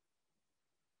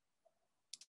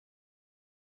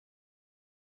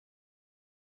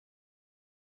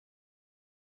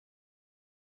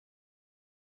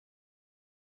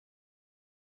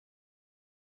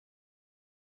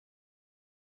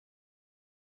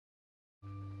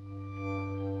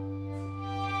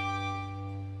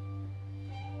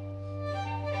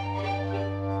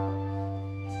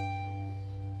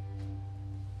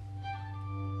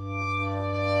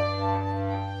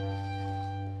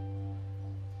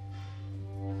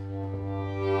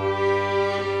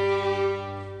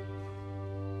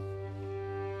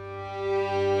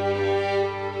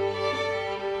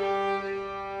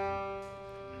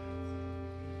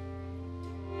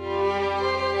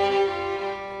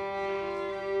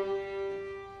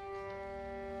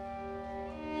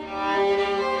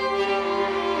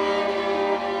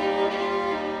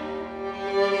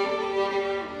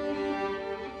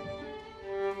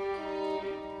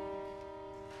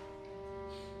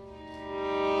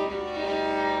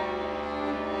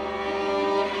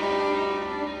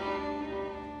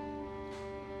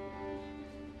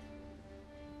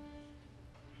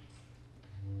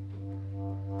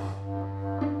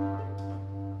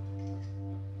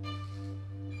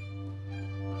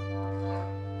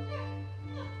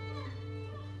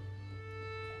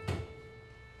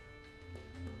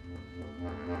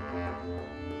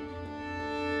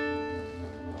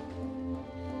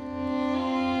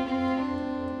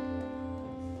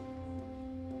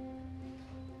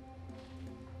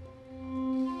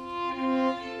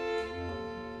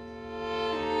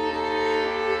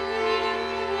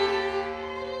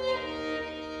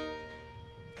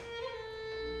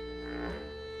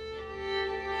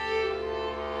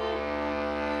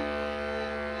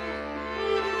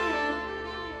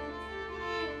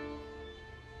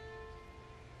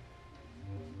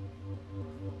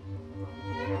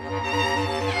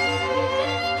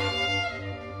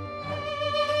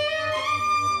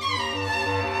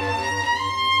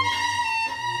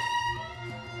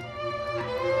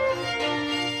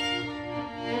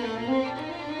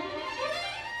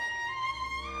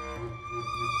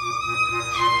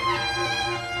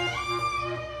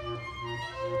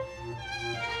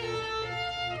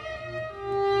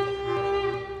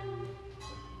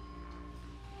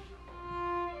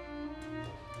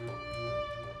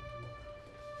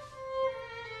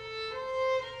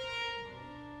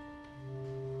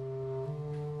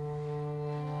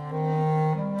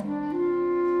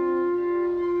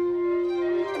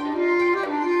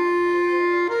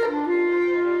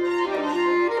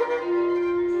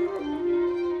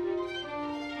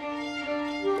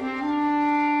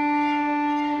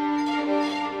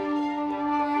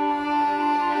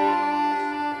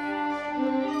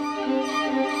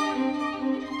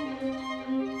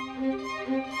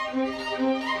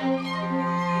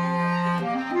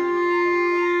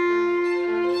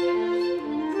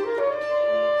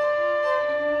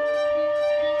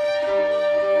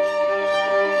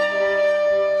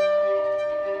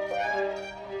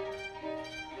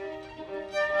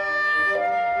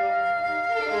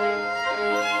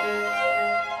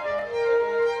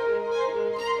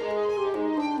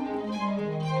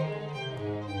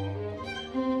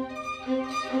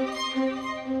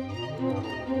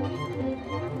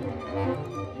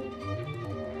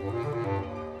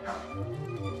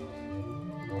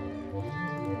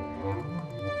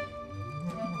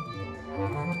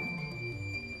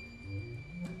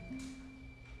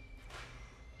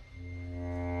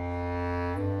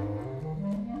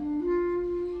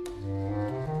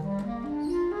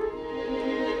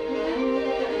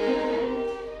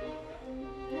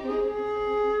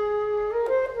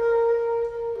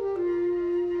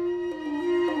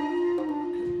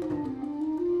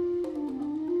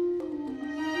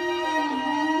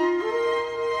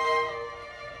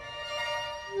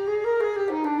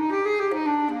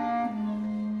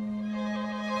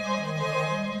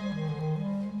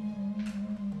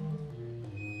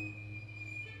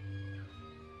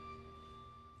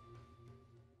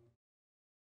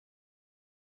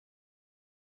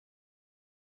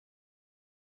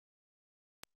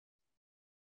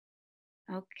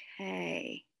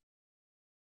 Okay.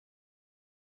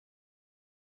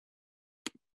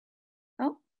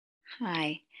 Oh,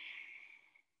 hi.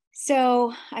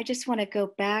 So I just want to go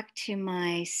back to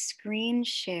my screen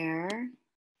share.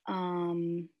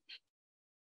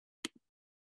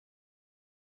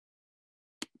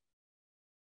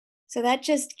 So that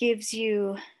just gives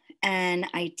you an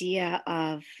idea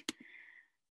of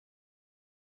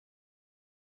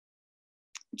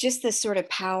just the sort of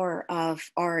power of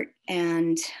art.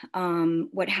 And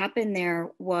what happened there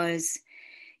was,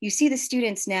 you see the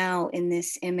students now in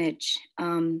this image.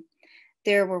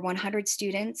 There were 100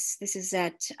 students. This is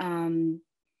at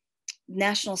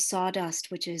National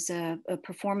Sawdust, which is a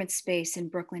performance space in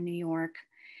Brooklyn, New York.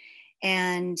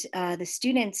 And the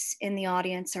students in the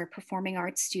audience are performing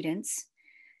arts students.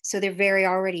 So they're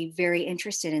already very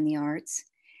interested in the arts.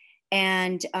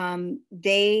 And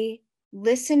they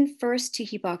listened first to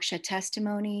Hibakusha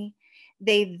testimony.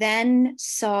 They then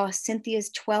saw Cynthia's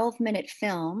 12-minute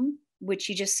film, which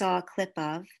you just saw a clip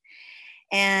of.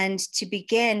 And to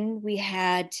begin, we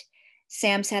had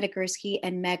Sam Sadigursky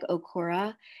and Meg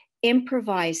Okura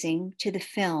improvising to the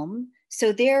film.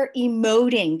 So they're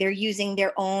emoting, they're using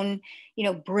their own,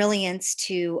 brilliance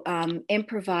to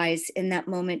improvise in that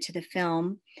moment to the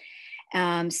film.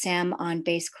 Sam on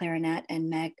bass clarinet and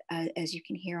Meg, as you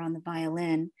can hear, on the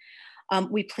violin.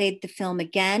 We played the film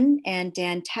again, and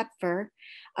Dan Tepfer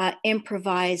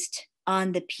improvised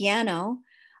on the piano,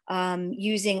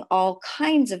 using all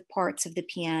kinds of parts of the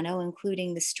piano,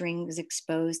 including the strings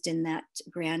exposed in that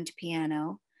grand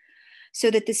piano, so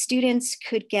that the students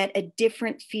could get a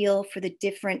different feel for the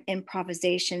different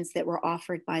improvisations that were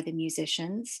offered by the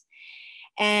musicians.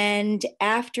 And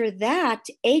after that,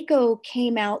 Aiko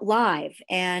came out live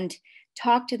and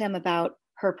talked to them about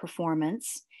her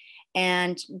performance.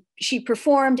 And she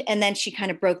performed, and then she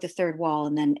kind of broke the third wall,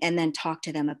 and then talked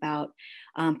to them about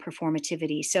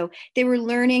performativity. So they were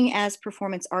learning as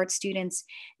performance art students.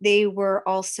 They were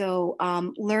also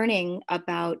learning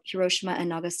about Hiroshima and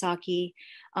Nagasaki.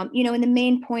 And the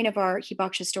main point of our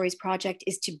Hibakusha Stories project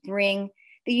is to bring,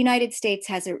 the United States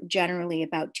has generally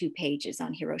about 2 pages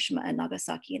on Hiroshima and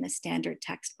Nagasaki in a standard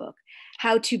textbook,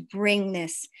 how to bring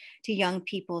this to young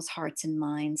people's hearts and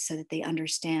minds so that they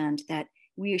understand that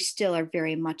we still are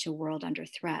very much a world under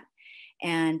threat,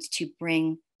 and to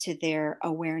bring to their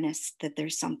awareness that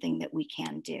there's something that we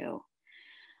can do.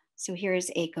 So here's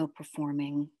Aiko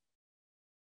performing.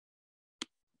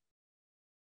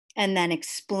 And then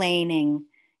explaining,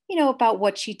 about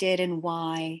what she did and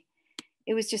why.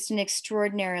 It was just an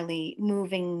extraordinarily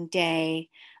moving day.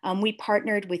 We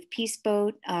partnered with Peace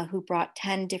Boat, who brought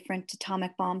 10 different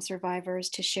atomic bomb survivors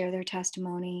to share their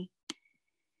testimony.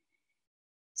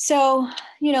 So,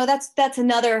 that's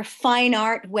another fine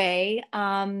art way,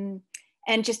 and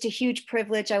just a huge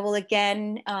privilege. I will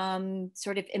again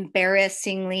sort of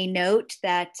embarrassingly note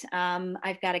that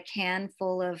I've got a can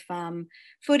full of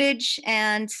footage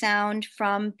and sound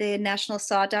from the National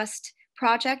Sawdust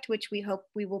project, which we hope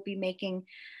we will be making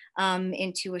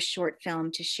into a short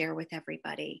film to share with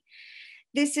everybody.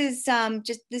 This is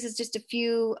just a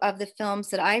few of the films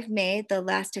that I've made. The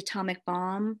Last Atomic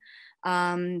Bomb.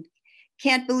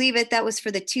 Can't believe it. That was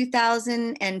for the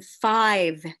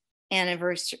 2005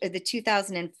 anniversary, the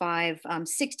 2005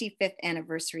 65th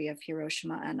anniversary of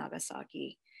Hiroshima and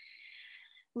Nagasaki.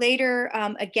 Later,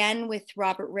 again with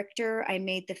Robert Richter, I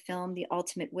made the film The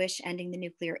Ultimate Wish, Ending the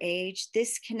Nuclear Age.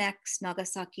 This connects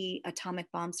Nagasaki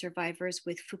atomic bomb survivors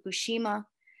with Fukushima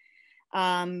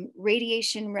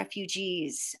radiation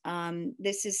refugees.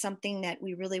 This is something that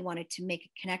we really wanted to make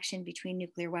a connection between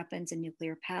nuclear weapons and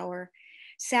nuclear power.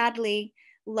 Sadly,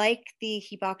 like the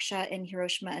Hibakusha in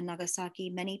Hiroshima and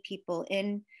Nagasaki, many people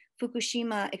in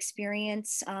Fukushima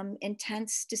experience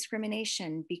intense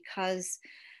discrimination because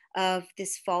of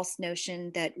this false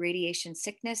notion that radiation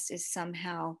sickness is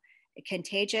somehow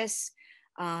contagious,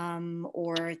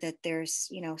 or that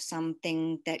there's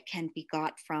something that can be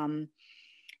got from,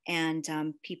 and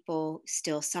people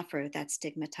still suffer that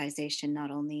stigmatization, not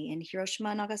only in Hiroshima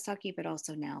and Nagasaki, but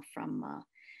also now from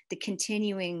the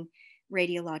continuing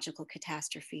radiological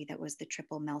catastrophe that was the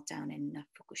triple meltdown in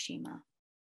Fukushima.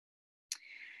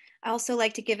 I also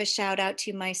like to give a shout out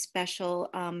to my special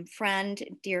friend,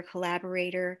 dear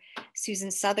collaborator,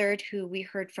 Susan Southard, who we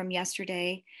heard from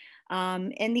yesterday,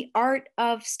 in the art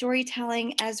of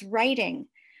storytelling as writing.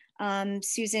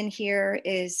 Susan here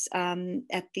is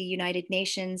at the United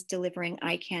Nations delivering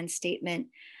ICANN's statement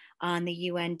on the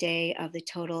UN Day of the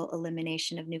Total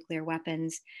Elimination of Nuclear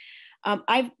Weapons.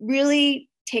 I really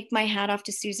take my hat off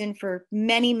to Susan for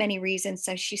many, many reasons.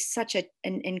 So she's such an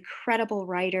incredible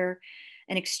writer,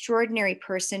 an extraordinary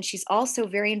person. She's also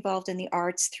very involved in the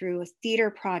arts through a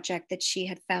theater project that she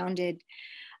had founded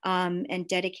and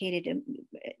dedicated an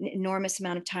enormous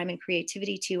amount of time and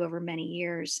creativity to over many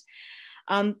years.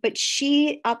 But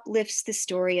she uplifts the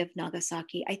story of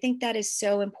Nagasaki. I think that is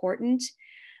so important.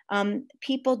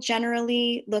 People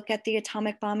generally look at the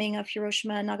atomic bombing of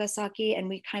Hiroshima and Nagasaki, and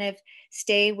we kind of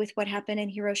stay with what happened in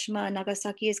Hiroshima and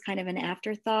Nagasaki as kind of an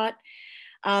afterthought.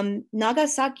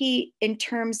 Nagasaki, in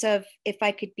terms of, if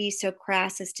I could be so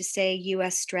crass as to say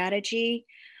US strategy,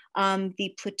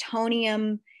 the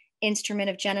plutonium instrument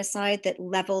of genocide that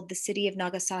leveled the city of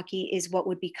Nagasaki is what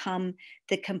would become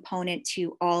the component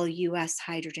to all US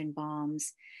hydrogen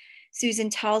bombs. Susan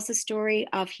tells the story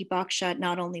of Hibakusha,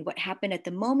 not only what happened at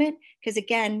the moment, because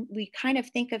again, we kind of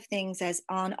think of things as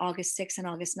on August 6th and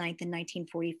August 9th in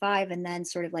 1945, and then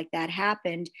sort of like that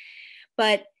happened,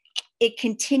 but it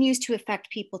continues to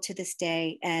affect people to this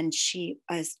day, and she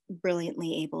was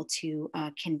brilliantly able to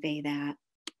convey that.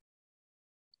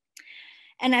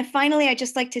 And finally, I'd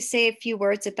just like to say a few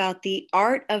words about the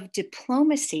art of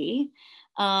diplomacy.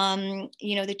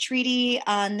 The Treaty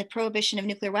on the Prohibition of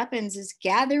Nuclear Weapons is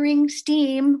gathering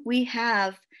steam. We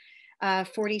have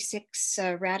 46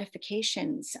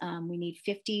 ratifications. We need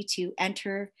 50 to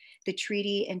enter the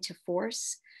treaty into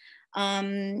force.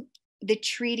 The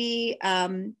treaty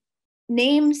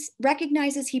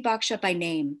recognizes Hibakusha by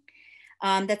name.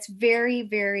 That's very,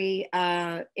 very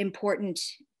important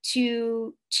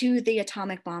to the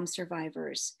atomic bomb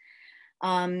survivors.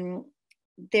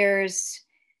 There's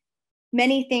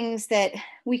many things that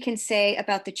we can say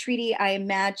about the treaty. I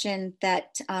imagine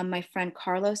that my friend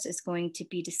Carlos is going to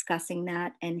be discussing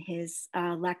that in his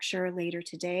lecture later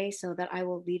today, so that I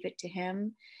will leave it to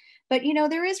him. But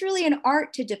there is really an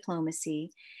art to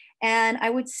diplomacy. And I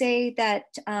would say that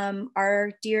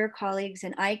our dear colleagues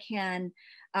and ICANN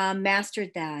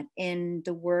mastered that in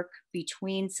the work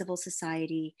between civil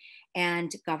society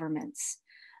and governments.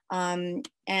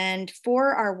 And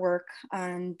for our work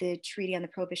on the Treaty on the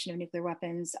Prohibition of Nuclear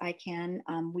Weapons, ICANN,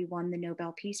 we won the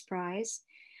Nobel Peace Prize.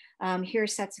 Here,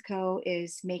 Setsuko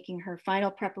is making her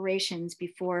final preparations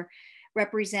before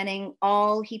representing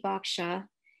all Hibakusha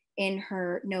in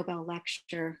her Nobel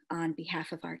lecture on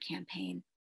behalf of our campaign.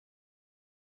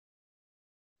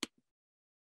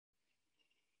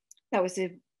 That was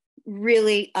a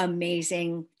really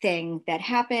amazing thing that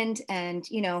happened. And,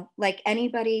 like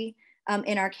anybody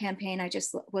in our campaign, I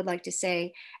just would like to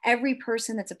say, every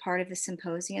person that's a part of the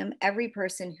symposium, every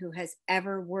person who has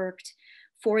ever worked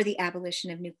for the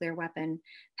abolition of nuclear weapons,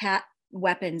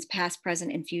 past,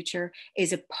 present, and future,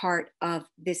 is a part of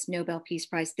this Nobel Peace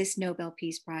Prize. This Nobel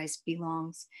Peace Prize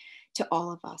belongs to all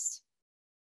of us.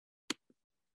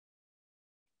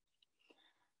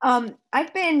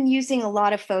 I've been using a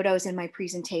lot of photos in my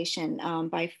presentation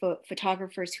by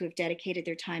photographers who have dedicated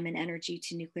their time and energy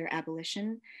to nuclear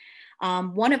abolition.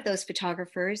 One of those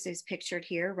photographers is pictured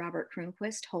here, Robert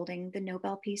Cronquist, holding the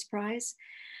Nobel Peace Prize.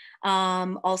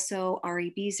 Also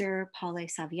Ari Beezer, Paule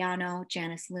Saviano,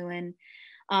 Janice Lewin.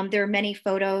 There are many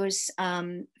photos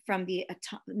from the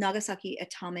Nagasaki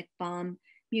Atomic Bomb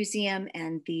Museum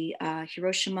and the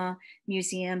Hiroshima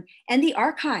Museum and the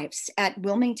archives at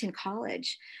Wilmington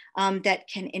College that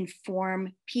can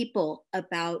inform people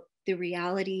about the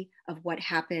reality of what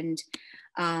happened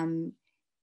in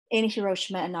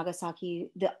Hiroshima and Nagasaki,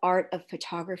 the art of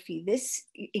photography. This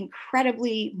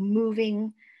incredibly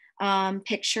moving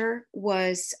picture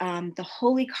was the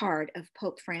holy card of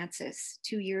Pope Francis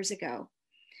 2 years ago,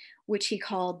 which he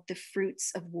called the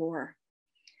fruits of war.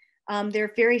 There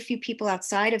are very few people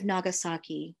outside of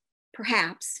Nagasaki,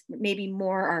 perhaps, maybe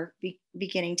more are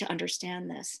beginning to understand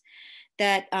this,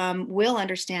 that will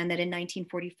understand that in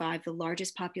 1945, the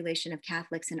largest population of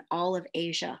Catholics in all of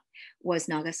Asia was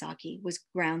Nagasaki, was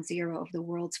ground zero of the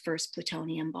world's first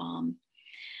plutonium bomb.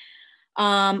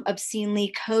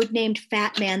 Obscenely codenamed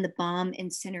Fat Man, the bomb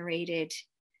incinerated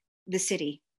the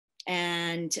city.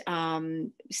 And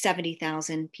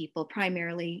 70,000 people,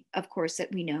 primarily, of course,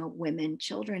 that we know, women,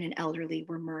 children, and elderly,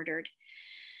 were murdered.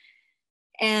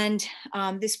 And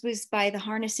this was by the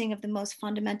harnessing of the most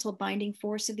fundamental binding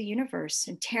force of the universe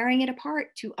and tearing it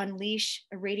apart to unleash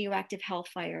a radioactive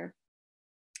hellfire.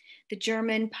 The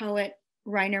German poet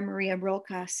Rainer Maria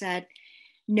Rilke said,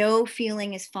 "No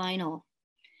feeling is final.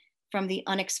 From the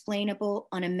unexplainable,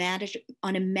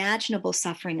 unimaginable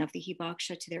suffering of the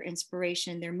Hibakusha to their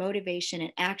inspiration, their motivation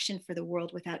and action for the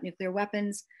world without nuclear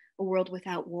weapons, a world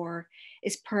without war,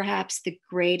 is perhaps the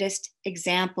greatest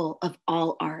example of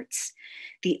all arts,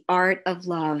 the art of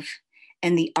love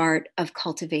and the art of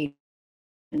cultivation."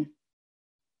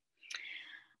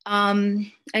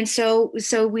 And so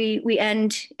we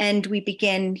end and we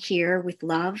begin here with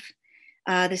love.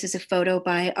 This is a photo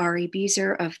by Ari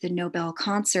Beezer of the Nobel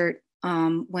concert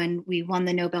when we won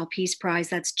the Nobel Peace Prize.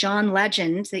 That's John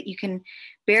Legend, that you can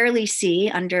barely see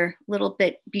under a little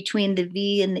bit between the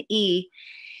V and the E.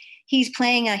 He's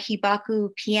playing a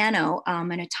hibaku piano,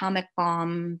 an atomic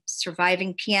bomb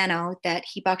surviving piano that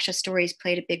Hibakusha Stories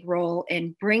played a big role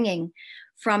in bringing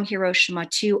from Hiroshima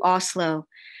to Oslo,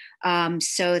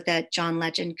 so that John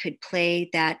Legend could play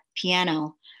that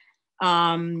piano.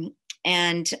 And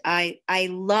I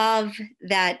love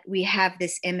that we have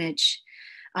this image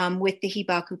with the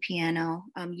hibaku piano,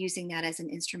 using that as an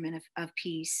instrument of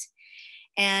peace.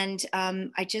 And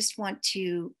I just want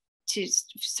to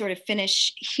sort of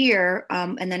finish here,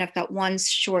 and then I've got one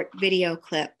short video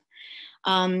clip.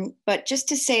 But just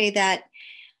to say that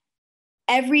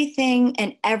everything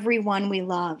and everyone we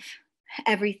love,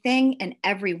 everything and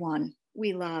everyone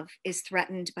we love is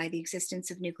threatened by the existence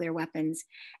of nuclear weapons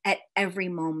at every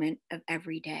moment of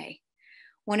every day.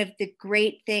 One of the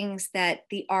great things that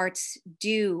the arts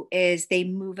do is they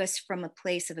move us from a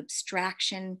place of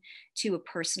abstraction to a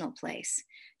personal place,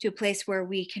 to a place where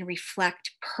we can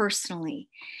reflect personally.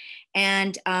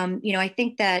 And, you know, I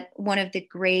think that one of the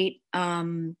great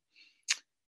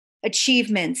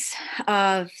achievements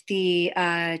of the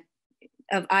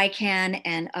of ICANN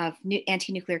and of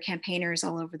anti-nuclear campaigners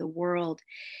all over the world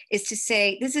is to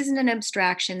say, this isn't an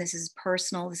abstraction, this is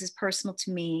personal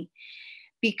to me,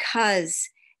 because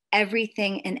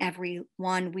everything and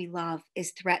everyone we love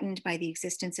is threatened by the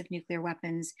existence of nuclear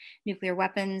weapons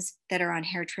that are on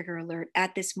hair trigger alert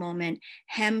at this moment,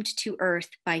 hemmed to earth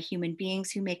by human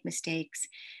beings who make mistakes,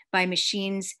 by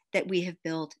machines that we have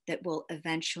built that will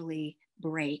eventually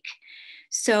break.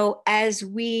 So as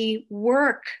we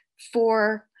work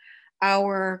for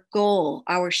our goal,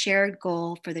 our shared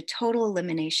goal for the total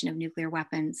elimination of nuclear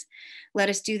weapons, let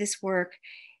us do this work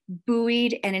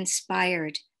buoyed and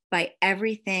inspired by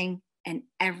everything and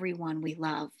everyone we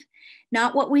love.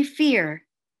 Not what we fear,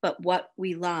 but what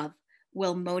we love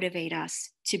will motivate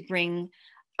us to bring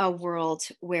a world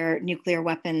where nuclear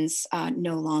weapons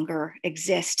no longer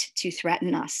exist to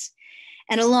threaten us.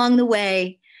 And along the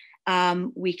way,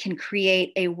 we can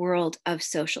create a world of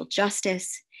social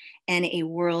justice and a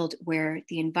world where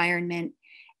the environment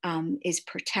is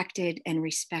protected and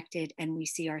respected, and we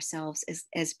see ourselves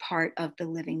as part of the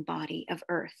living body of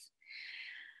Earth.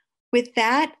 With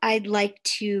that, I'd like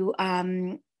to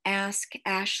ask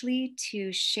Ashley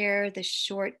to share the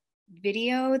short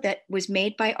video that was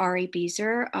made by Ari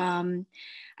Beezer. I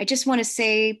just want to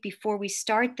say before we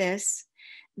start this,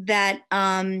 that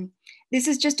this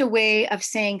is just a way of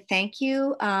saying thank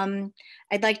you.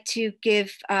 I'd like to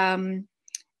give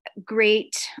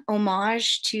great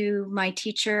homage to my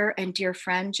teacher and dear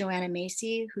friend, Joanna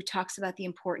Macy, who talks about the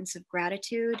importance of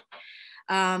gratitude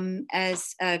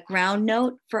as a ground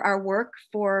note for our work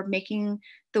for making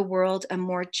the world a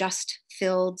more just,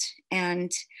 filled,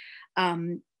 and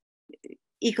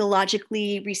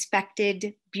ecologically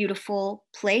respected, beautiful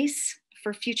place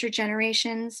for future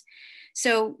generations.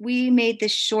 So we made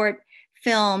this short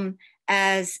film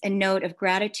as a note of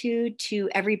gratitude to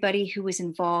everybody who was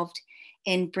involved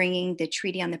in bringing the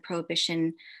Treaty on the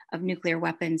Prohibition of Nuclear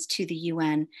Weapons to the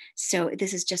UN. So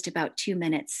this is just about 2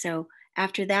 minutes. So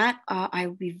after that, I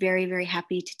will be very, very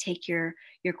happy to take your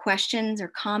questions or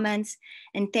comments.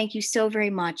 And thank you so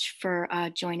very much for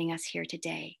joining us here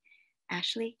today.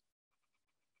 Ashley?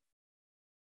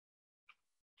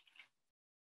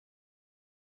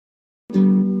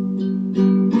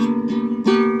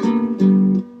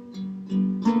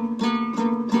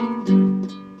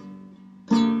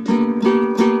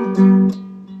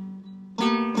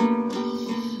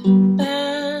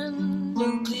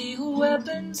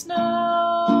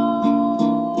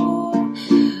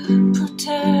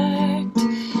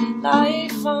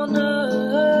 Life on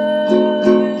earth,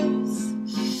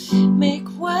 make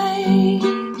way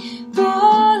for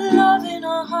love in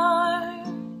our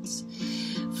hearts,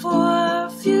 for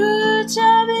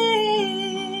future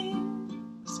beings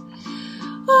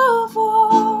of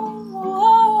all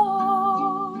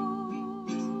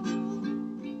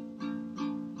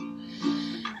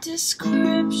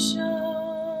description.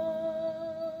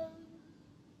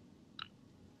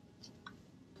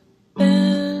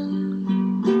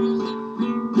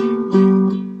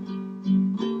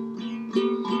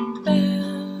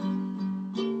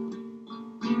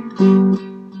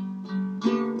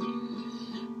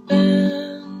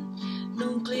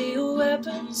 Nuclear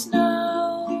weapons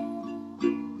now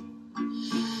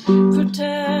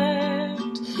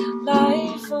protect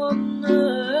life on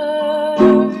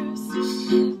earth,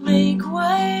 make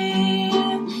way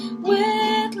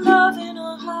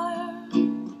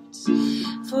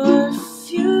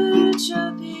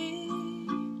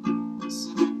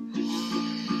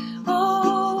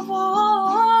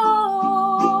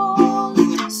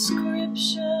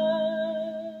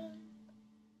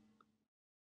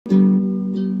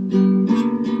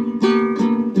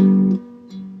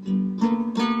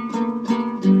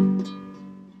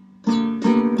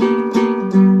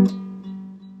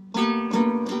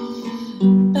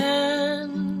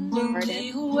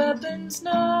weapons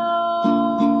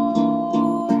now.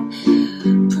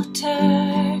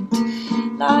 Protect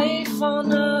life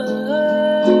on earth.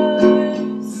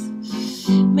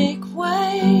 Make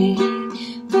way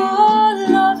for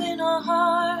love in our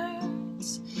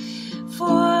hearts,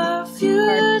 for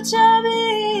future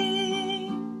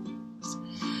beings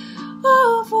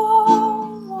of all.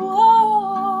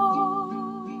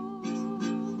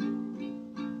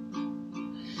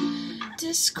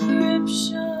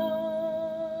 Description.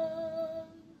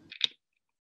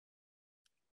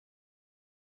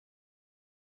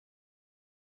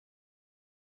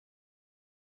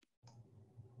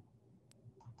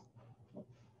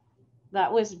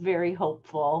 That was very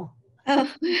hopeful. Oh,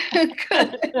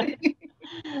 good.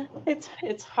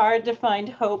 It's hard to find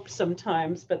hope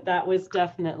sometimes, but that was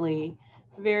definitely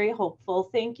very hopeful.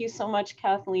 Thank you so much,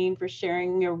 Kathleen, for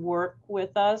sharing your work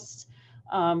with us,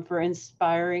 for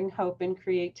inspiring hope and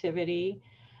creativity.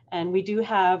 And we do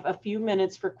have a few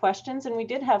minutes for questions, and we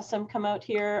did have some come out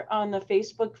here on the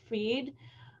Facebook feed.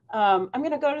 I'm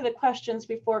going to go to the questions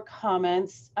before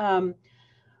comments.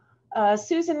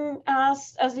 Susan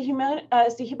asked, as the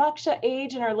Hibakusha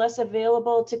age and are less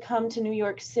available to come to New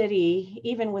York City,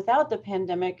 even without the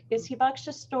pandemic, is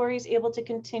Hibakusha Stories able to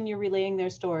continue relaying their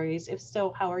stories? If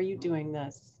so, how are you doing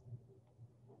this?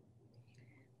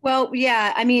 Well,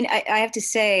 yeah, I mean, I have to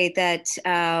say that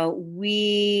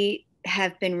we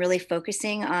have been really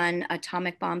focusing on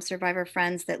atomic bomb survivor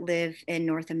friends that live in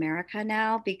North America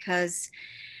now, because,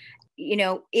 you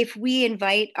know, if we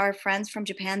invite our friends from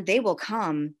Japan, they will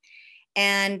come.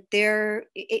 And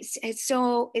it's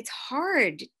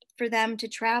hard for them to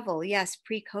travel. Yes,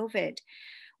 pre-COVID.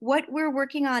 What we're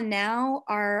working on now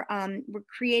are we're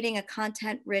creating a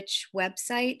content-rich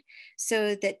website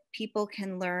so that people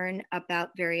can learn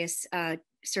about various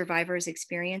survivors'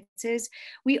 experiences.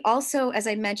 We also, as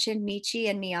I mentioned, Michi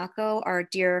and Miyako are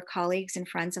dear colleagues and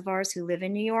friends of ours who live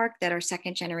in New York that are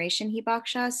second generation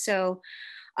Hibakusha. So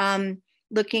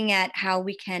looking at how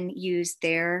we can use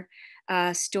their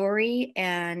story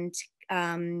and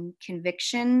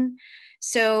conviction.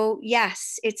 So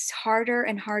yes, it's harder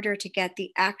and harder to get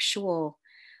the actual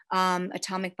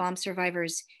atomic bomb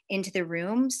survivors into the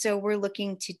room. So we're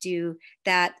looking to do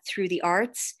that through the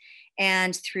arts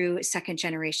and through second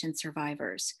generation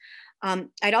survivors.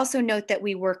 I'd also note that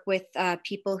we work with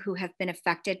people who have been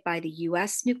affected by the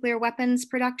US nuclear weapons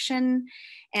production.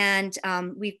 And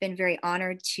we've been very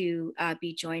honored to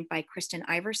be joined by Kristen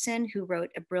Iverson, who wrote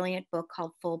a brilliant book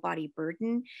called Full Body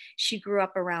Burden. She grew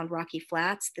up around Rocky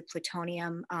Flats, the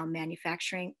plutonium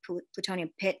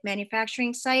pit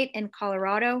manufacturing site in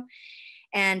Colorado.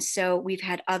 And so we've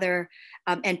had other,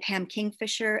 and Pam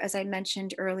Kingfisher, as I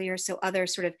mentioned earlier, so other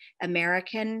sort of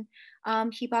American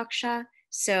Hibakusha.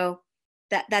 So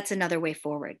that's another way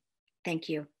forward. Thank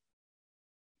you.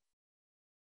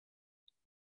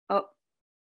 Oh,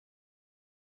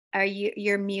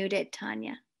 you're muted,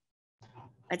 Tanya.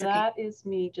 That's okay. That is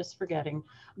me just forgetting.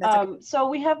 Okay. So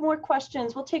we have more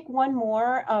questions. We'll take one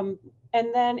more.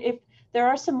 And then if there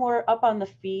are some more up on the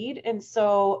feed. And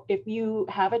so if you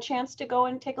have a chance to go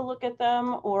and take a look at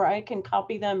them, or I can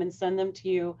copy them and send them to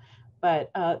you. But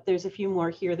there's a few more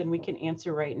here than we can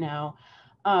answer right now.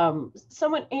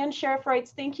 Ann Sheriff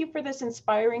writes, thank you for this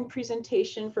inspiring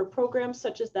presentation. For programs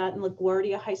such as that in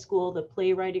LaGuardia High School, the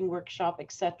playwriting workshop,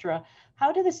 etc.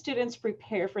 How do the students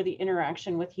prepare for the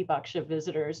interaction with Hibakusha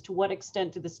visitors? To what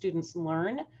extent do the students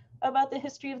learn about the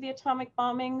history of the atomic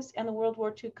bombings and the World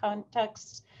War II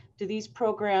contexts? Do these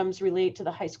programs relate to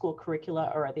the high school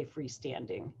curricula, or are they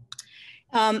freestanding?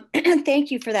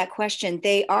 Thank you for that question.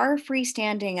 They are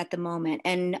freestanding at the moment.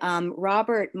 And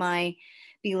Robert, my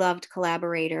beloved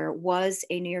collaborator, was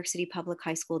a New York City public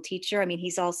high school teacher. I mean,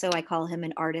 he's also, I call him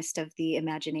an artist of the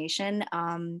imagination.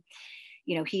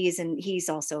 You know, he's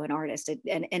also an artist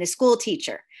and a school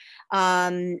teacher.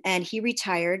 And he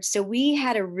retired. So we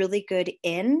had a really good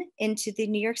into the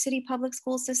New York City public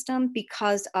school system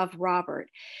because of Robert.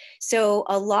 So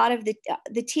a lot of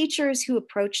the teachers who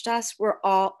approached us were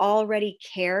all already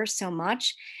care so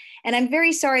much. And I'm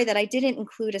very sorry that I didn't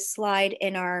include a slide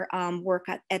in our work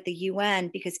at the UN,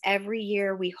 because every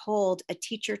year we hold a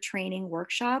teacher training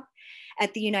workshop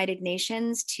at the United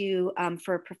Nations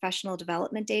for Professional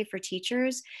Development Day for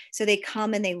teachers. So they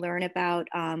come and they learn about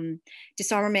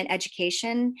disarmament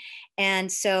education.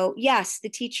 And so, yes, the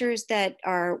teachers that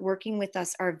are working with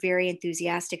us are very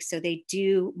enthusiastic. So they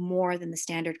do more than the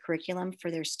standard curriculum for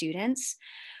their students.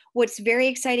 What's very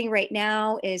exciting right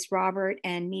now is Robert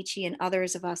and Michi and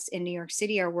others of us in New York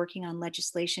City are working on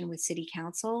legislation with City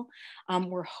Council.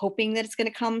 We're hoping that it's going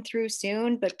to come through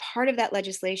soon, but part of that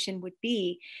legislation would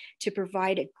be to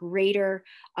provide a greater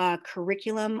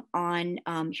curriculum on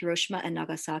Hiroshima and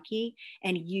Nagasaki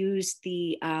and use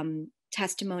the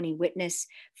testimony witness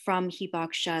from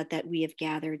Hibakusha that we have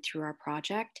gathered through our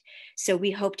project. So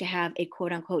we hope to have a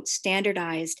quote unquote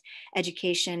standardized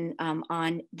education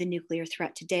on the nuclear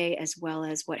threat today, as well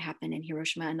as what happened in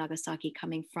Hiroshima and Nagasaki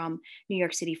coming from New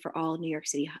York City for all New York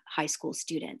City high school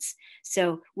students.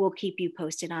 So we'll keep you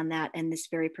posted on that and this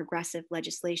very progressive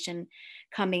legislation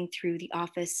coming through the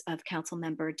office of Council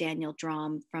Member Daniel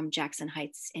Drum from Jackson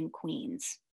Heights in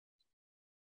Queens.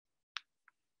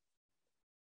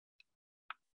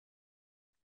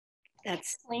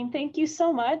 That's Kathleen, thank you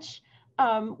so much.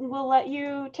 We'll let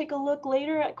you take a look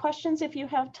later at questions if you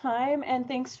have time, and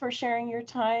thanks for sharing your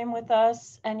time with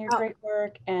us and your great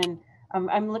work, and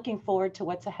I'm looking forward to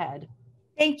what's ahead.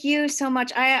 Thank you so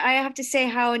much. I have to say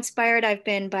how inspired I've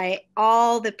been by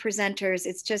all the presenters.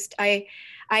 It's just, I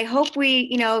hope we,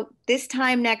 you know, this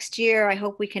time next year, I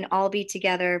hope we can all be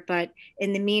together. But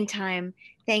in the meantime,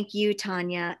 thank you,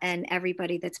 Tanya, and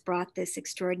everybody that's brought this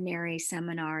extraordinary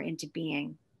seminar into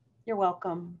being. You're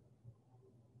welcome.